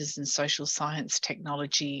our citizen social science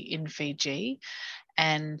technology in Fiji,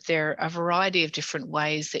 And there are a variety of different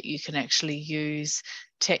ways that you can actually use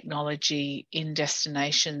technology in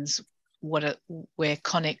destinations where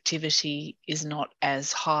connectivity is not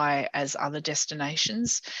as high as other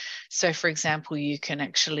destinations. So for example, you can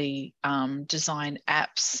actually design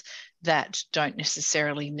apps that don't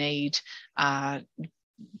necessarily need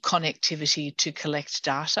connectivity to collect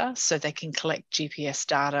data. So they can collect GPS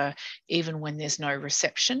data even when there's no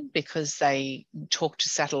reception, because they talk to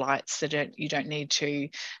satellites that you don't need to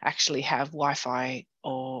actually have Wi-Fi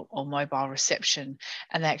or mobile reception,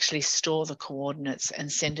 and they actually store the coordinates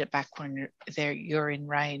and send it back when you're in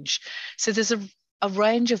range. So there's a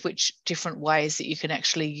range of different ways that you can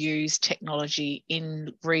actually use technology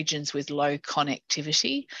in regions with low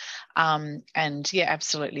connectivity. And yeah,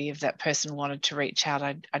 absolutely, if that person wanted to reach out,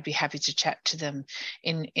 I'd be happy to chat to them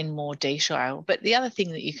in more detail. But the other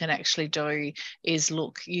thing that you can actually do is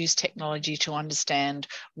use technology to understand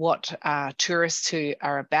what tourists who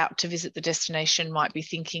are about to visit the destination might be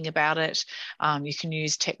thinking about it. You can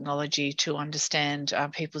use technology to understand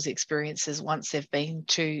people's experiences once they've been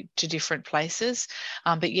to different places.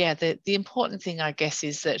 But yeah, the important thing, I guess,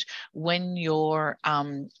 is that when you're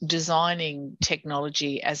designing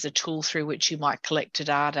technology as a tool through which you might collect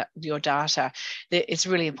your data, it's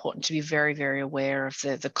really important to be very, very aware of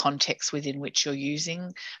the context within which you're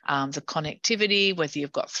using the connectivity, whether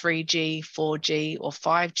you've got 3G, 4G or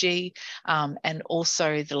 5G, and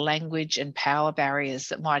also the language and power barriers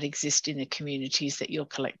that might exist in the communities that you're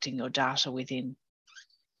collecting your data within.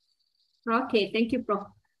 Okay, thank you, Prof.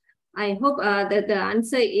 I hope that the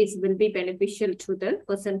answer will be beneficial to the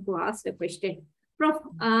person who asked the question. Prof,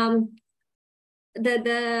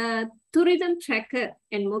 the tourism tracker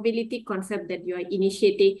and mobility concept that you are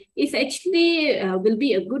initiating is actually will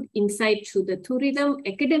be a good insight to the tourism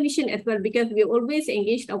academician as well, because we always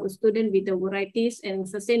engaged our students with the varieties and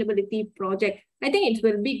sustainability project. I think it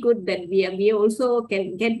will be good that we also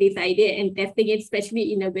can get this idea and testing it,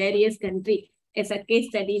 especially in a various country as a case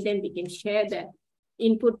study. Then we can share the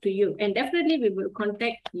input to you, and definitely we will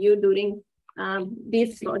contact you during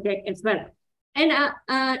this project as well. And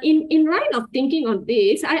in line of thinking on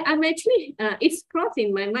this, I'm actually, it's crossed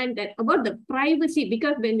in my mind that about the privacy,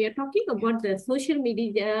 because when we are talking about the social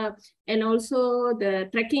media and also the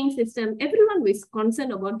tracking system, everyone is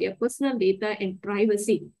concerned about their personal data and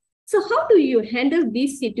privacy. So how do you handle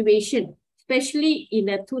this situation, especially in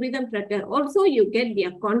a tourism tracker? Also, you get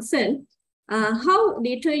their concern. How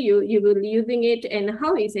later you will be using it, and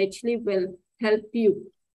how it actually will help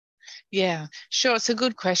you? Yeah, sure. It's a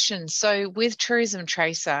good question. So with Tourism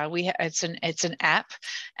Tracer, it's an app,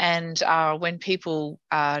 and when people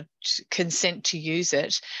consent to use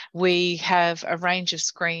it, we have a range of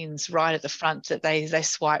screens right at the front that they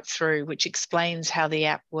swipe through, which explains how the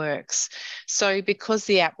app works. So because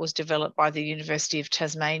the app was developed by the University of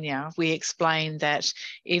Tasmania, we explain that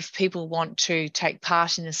if people want to take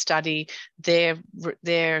part in the study, their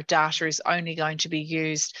data is only going to be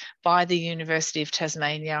used by the University of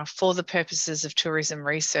Tasmania for the purposes of tourism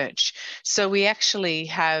research. So we actually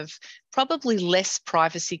have probably less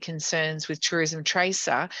privacy concerns with Tourism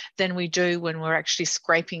Tracer than we do when we're actually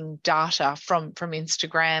scraping data from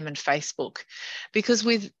Instagram and Facebook. Because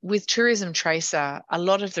with Tourism Tracer, a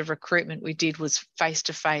lot of the recruitment we did was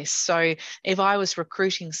face-to-face. So if I was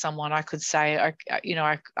recruiting someone, I could say,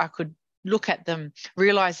 I could look at them,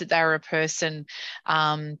 realize that they were a person,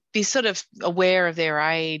 be sort of aware of their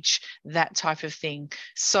age, that type of thing.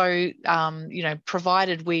 So,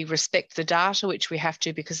 provided we respect the data, which we have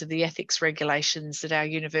to because of the ethics regulations that our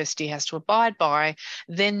university has to abide by,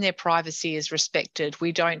 then their privacy is respected.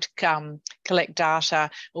 We don't collect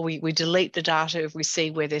data, or we delete the data if we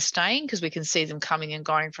see where they're staying, because we can see them coming and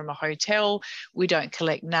going from a hotel. We don't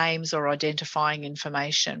collect names or identifying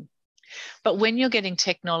information. But when you're getting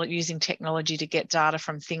using technology to get data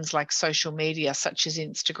from things like social media, such as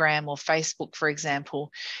Instagram or Facebook, for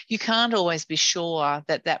example, you can't always be sure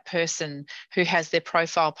that that person who has their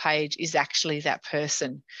profile page is actually that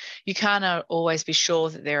person. You can't always be sure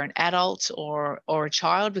that they're an adult or a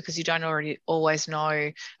child, because you don't always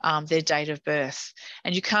know their date of birth.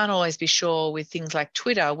 And you can't always be sure with things like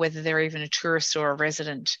Twitter whether they're even a tourist or a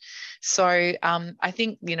resident. So I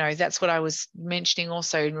think, that's what I was mentioning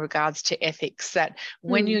also in regards comes to ethics, that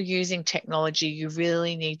when you're using technology, you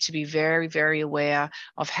really need to be very, very aware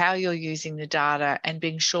of how you're using the data and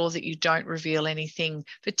being sure that you don't reveal anything,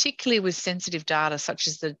 particularly with sensitive data, such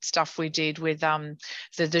as the stuff we did with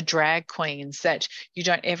the drag queens, that you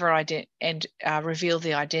don't ever reveal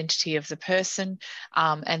the identity of the person,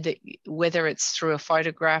 and that whether it's through a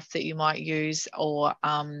photograph that you might use or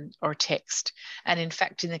text. And in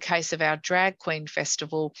fact, in the case of our drag queen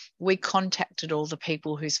festival, we contacted all the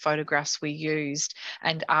people whose photographs we used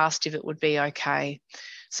and asked if it would be okay.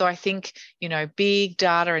 So I think, you know, big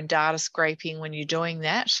data and data scraping, when you're doing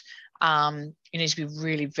that, you need to be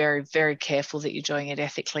really very, very careful that you're doing it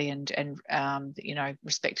ethically and you know,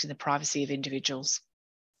 respecting the privacy of individuals.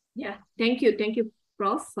 Yeah, thank you,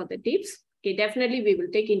 Prof, for the tips. Okay, definitely we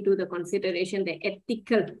will take into the consideration the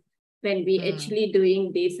ethical when we actually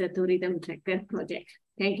doing this tourism tracker project.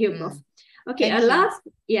 Thank you, Prof. Okay,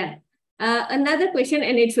 another question,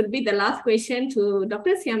 and it should be the last question to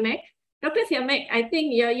Dr. Siamak. Dr. Siamak, I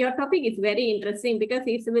think your topic is very interesting because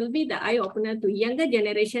it will be the eye-opener to younger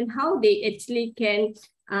generation, how they actually can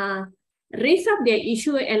raise up their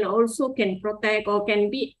issue and also can protect or can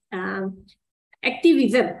be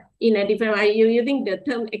activism in a different way. You're using the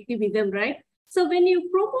term activism, right? So when you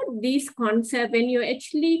promote this concept, when you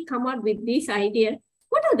actually come out with this idea,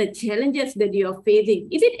 what are the challenges that you're facing?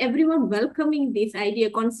 Is it everyone welcoming this idea,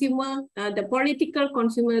 the political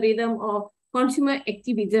consumerism or consumer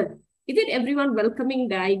activism? Is it everyone welcoming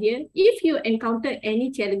the idea? If you encounter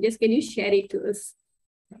any challenges, can you share it to us?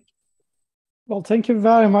 Well, thank you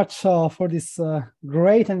very much for these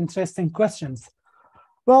great and interesting questions.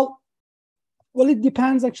 Well, it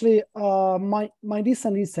depends actually. My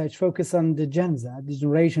recent research focused on the Gen Z, the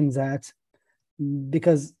Generation Z,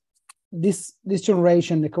 because this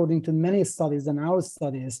generation, according to many studies and our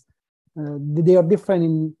studies, they are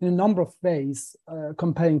different in a number of ways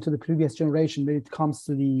comparing to the previous generation when it comes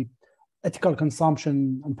to the ethical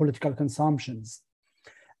consumption and political consumptions.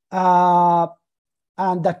 And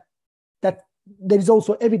that there is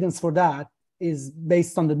also evidence for that is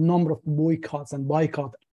based on the number of boycotts and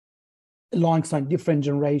boycott alongside different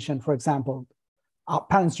generation. For example, our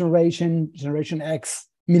parents' generation, Generation X,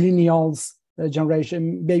 millennials,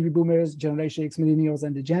 generation baby boomers, Generation X, millennials,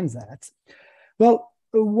 and the Gen Z. Well,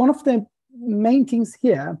 one of the main things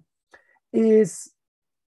here is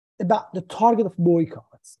about the target of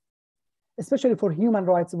boycotts, especially for human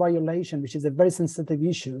rights violation, which is a very sensitive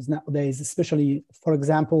issue nowadays, especially, for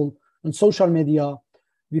example, on social media.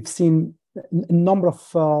 We've seen a number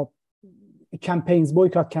of campaigns,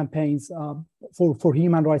 boycott campaigns for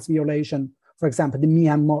human rights violation. For example, the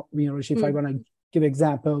Myanmar violation, if I want to give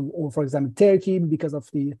example, or for example, Turkey because of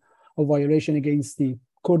the violation against the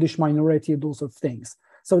Kurdish minority, those sort of things.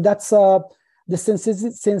 So that's the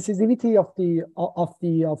sensitivity of the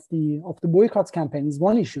boycott campaign is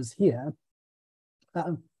one issue here,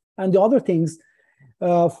 and the other things.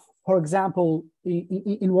 For example,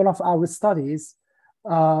 in one of our studies,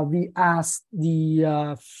 we asked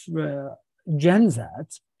the Gen Z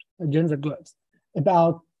girls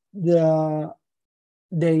about their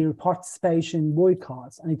participation in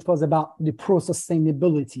boycotts, and it was about the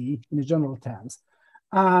pro-sustainability in the general terms.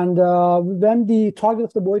 And when the target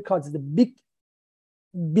of the boycotts is the big,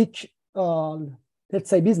 let's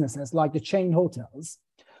say businesses like the chain hotels.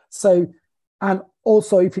 So, and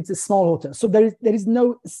also if it's a small hotel. So there is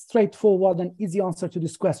no straightforward and easy answer to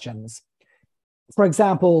these questions. For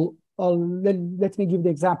example, let me give the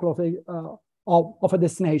example of a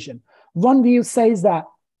destination. One view says that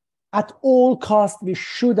at all costs, we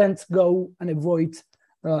shouldn't go and avoid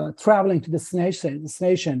traveling to the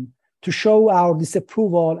destination to show our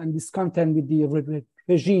disapproval and discontent with the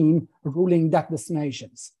regime ruling that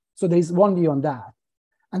destinations. So there is one view on that.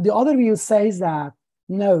 And the other view says that,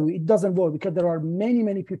 no, it doesn't work because there are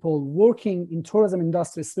many people working in tourism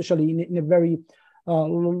industry, especially in a very,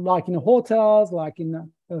 like in hotels, like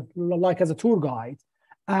as a tour guide.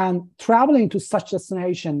 And traveling to such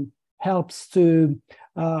destination helps to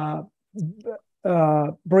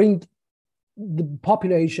bring the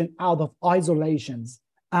population out of isolations,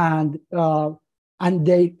 and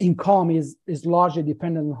their income is largely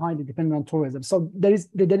dependent and highly dependent on tourism. So there is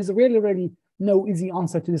really no easy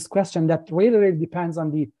answer to this question. That really depends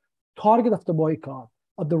on the target of the boycott,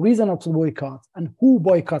 or the reason of the boycott, and who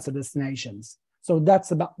boycotts the destinations. So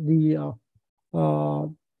that's about the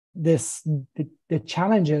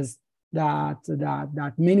challenges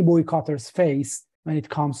that many boycotters face when it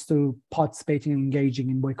comes to participating and engaging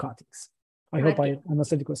in boycottings. I hope I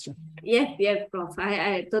answered the question. Yes, Prof.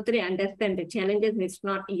 I totally understand the challenges. It's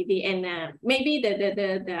not easy, and maybe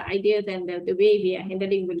the ideas and the way we are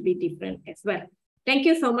handling will be different as well. Thank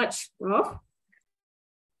you so much, Prof.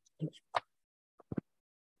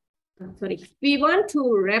 Sorry, we want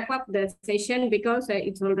to wrap up the session because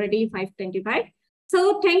it's already 5:25.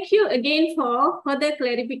 So thank you again for further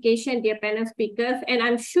clarification, dear panel speakers, and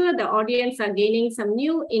I'm sure the audience are gaining some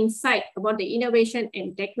new insight about the innovation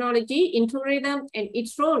and technology in tourism and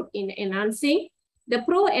its role in enhancing the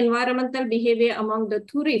pro-environmental behavior among the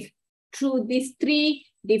tourists through these three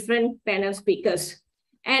different panel speakers.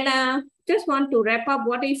 And just want to wrap up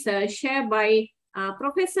what is shared by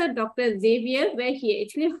Professor Dr. Xavier, where he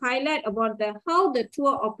actually highlight about how the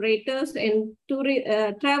tour operators and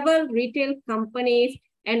travel retail companies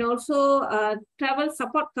and also travel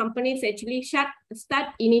support companies actually start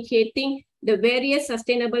initiating the various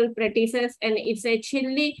sustainable practices, and it's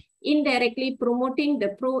actually indirectly promoting the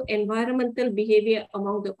pro-environmental behavior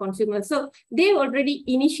among the consumers. So they're already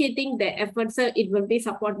initiating the efforts, so it will be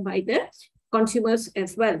supported by the consumers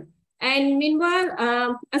as well. And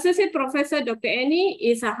meanwhile, Associate Professor Dr. Annie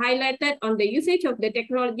is highlighted on the usage of the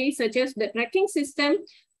technology such as the tracking system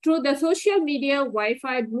through the social media,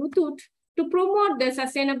 Wi-Fi, Bluetooth to promote the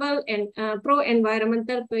sustainable and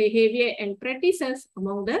pro-environmental behavior and practices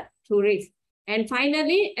among the tourists. And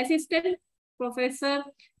finally, Assistant Professor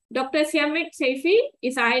Dr. Siamak Seyfi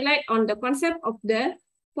is highlighted on the concept of the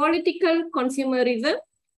political consumerism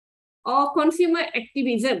or consumer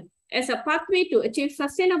activism as a pathway to achieve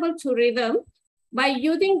sustainable tourism by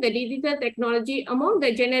using the digital technology among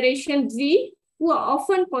the Generation Z, who are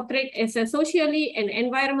often portrayed as a socially and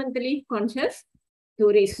environmentally conscious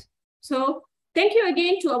tourists. So thank you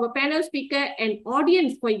again to our panel speaker and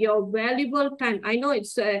audience for your valuable time. I know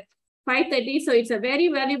it's 5:30, so it's a very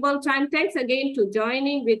valuable time. Thanks again to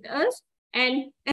joining with us. And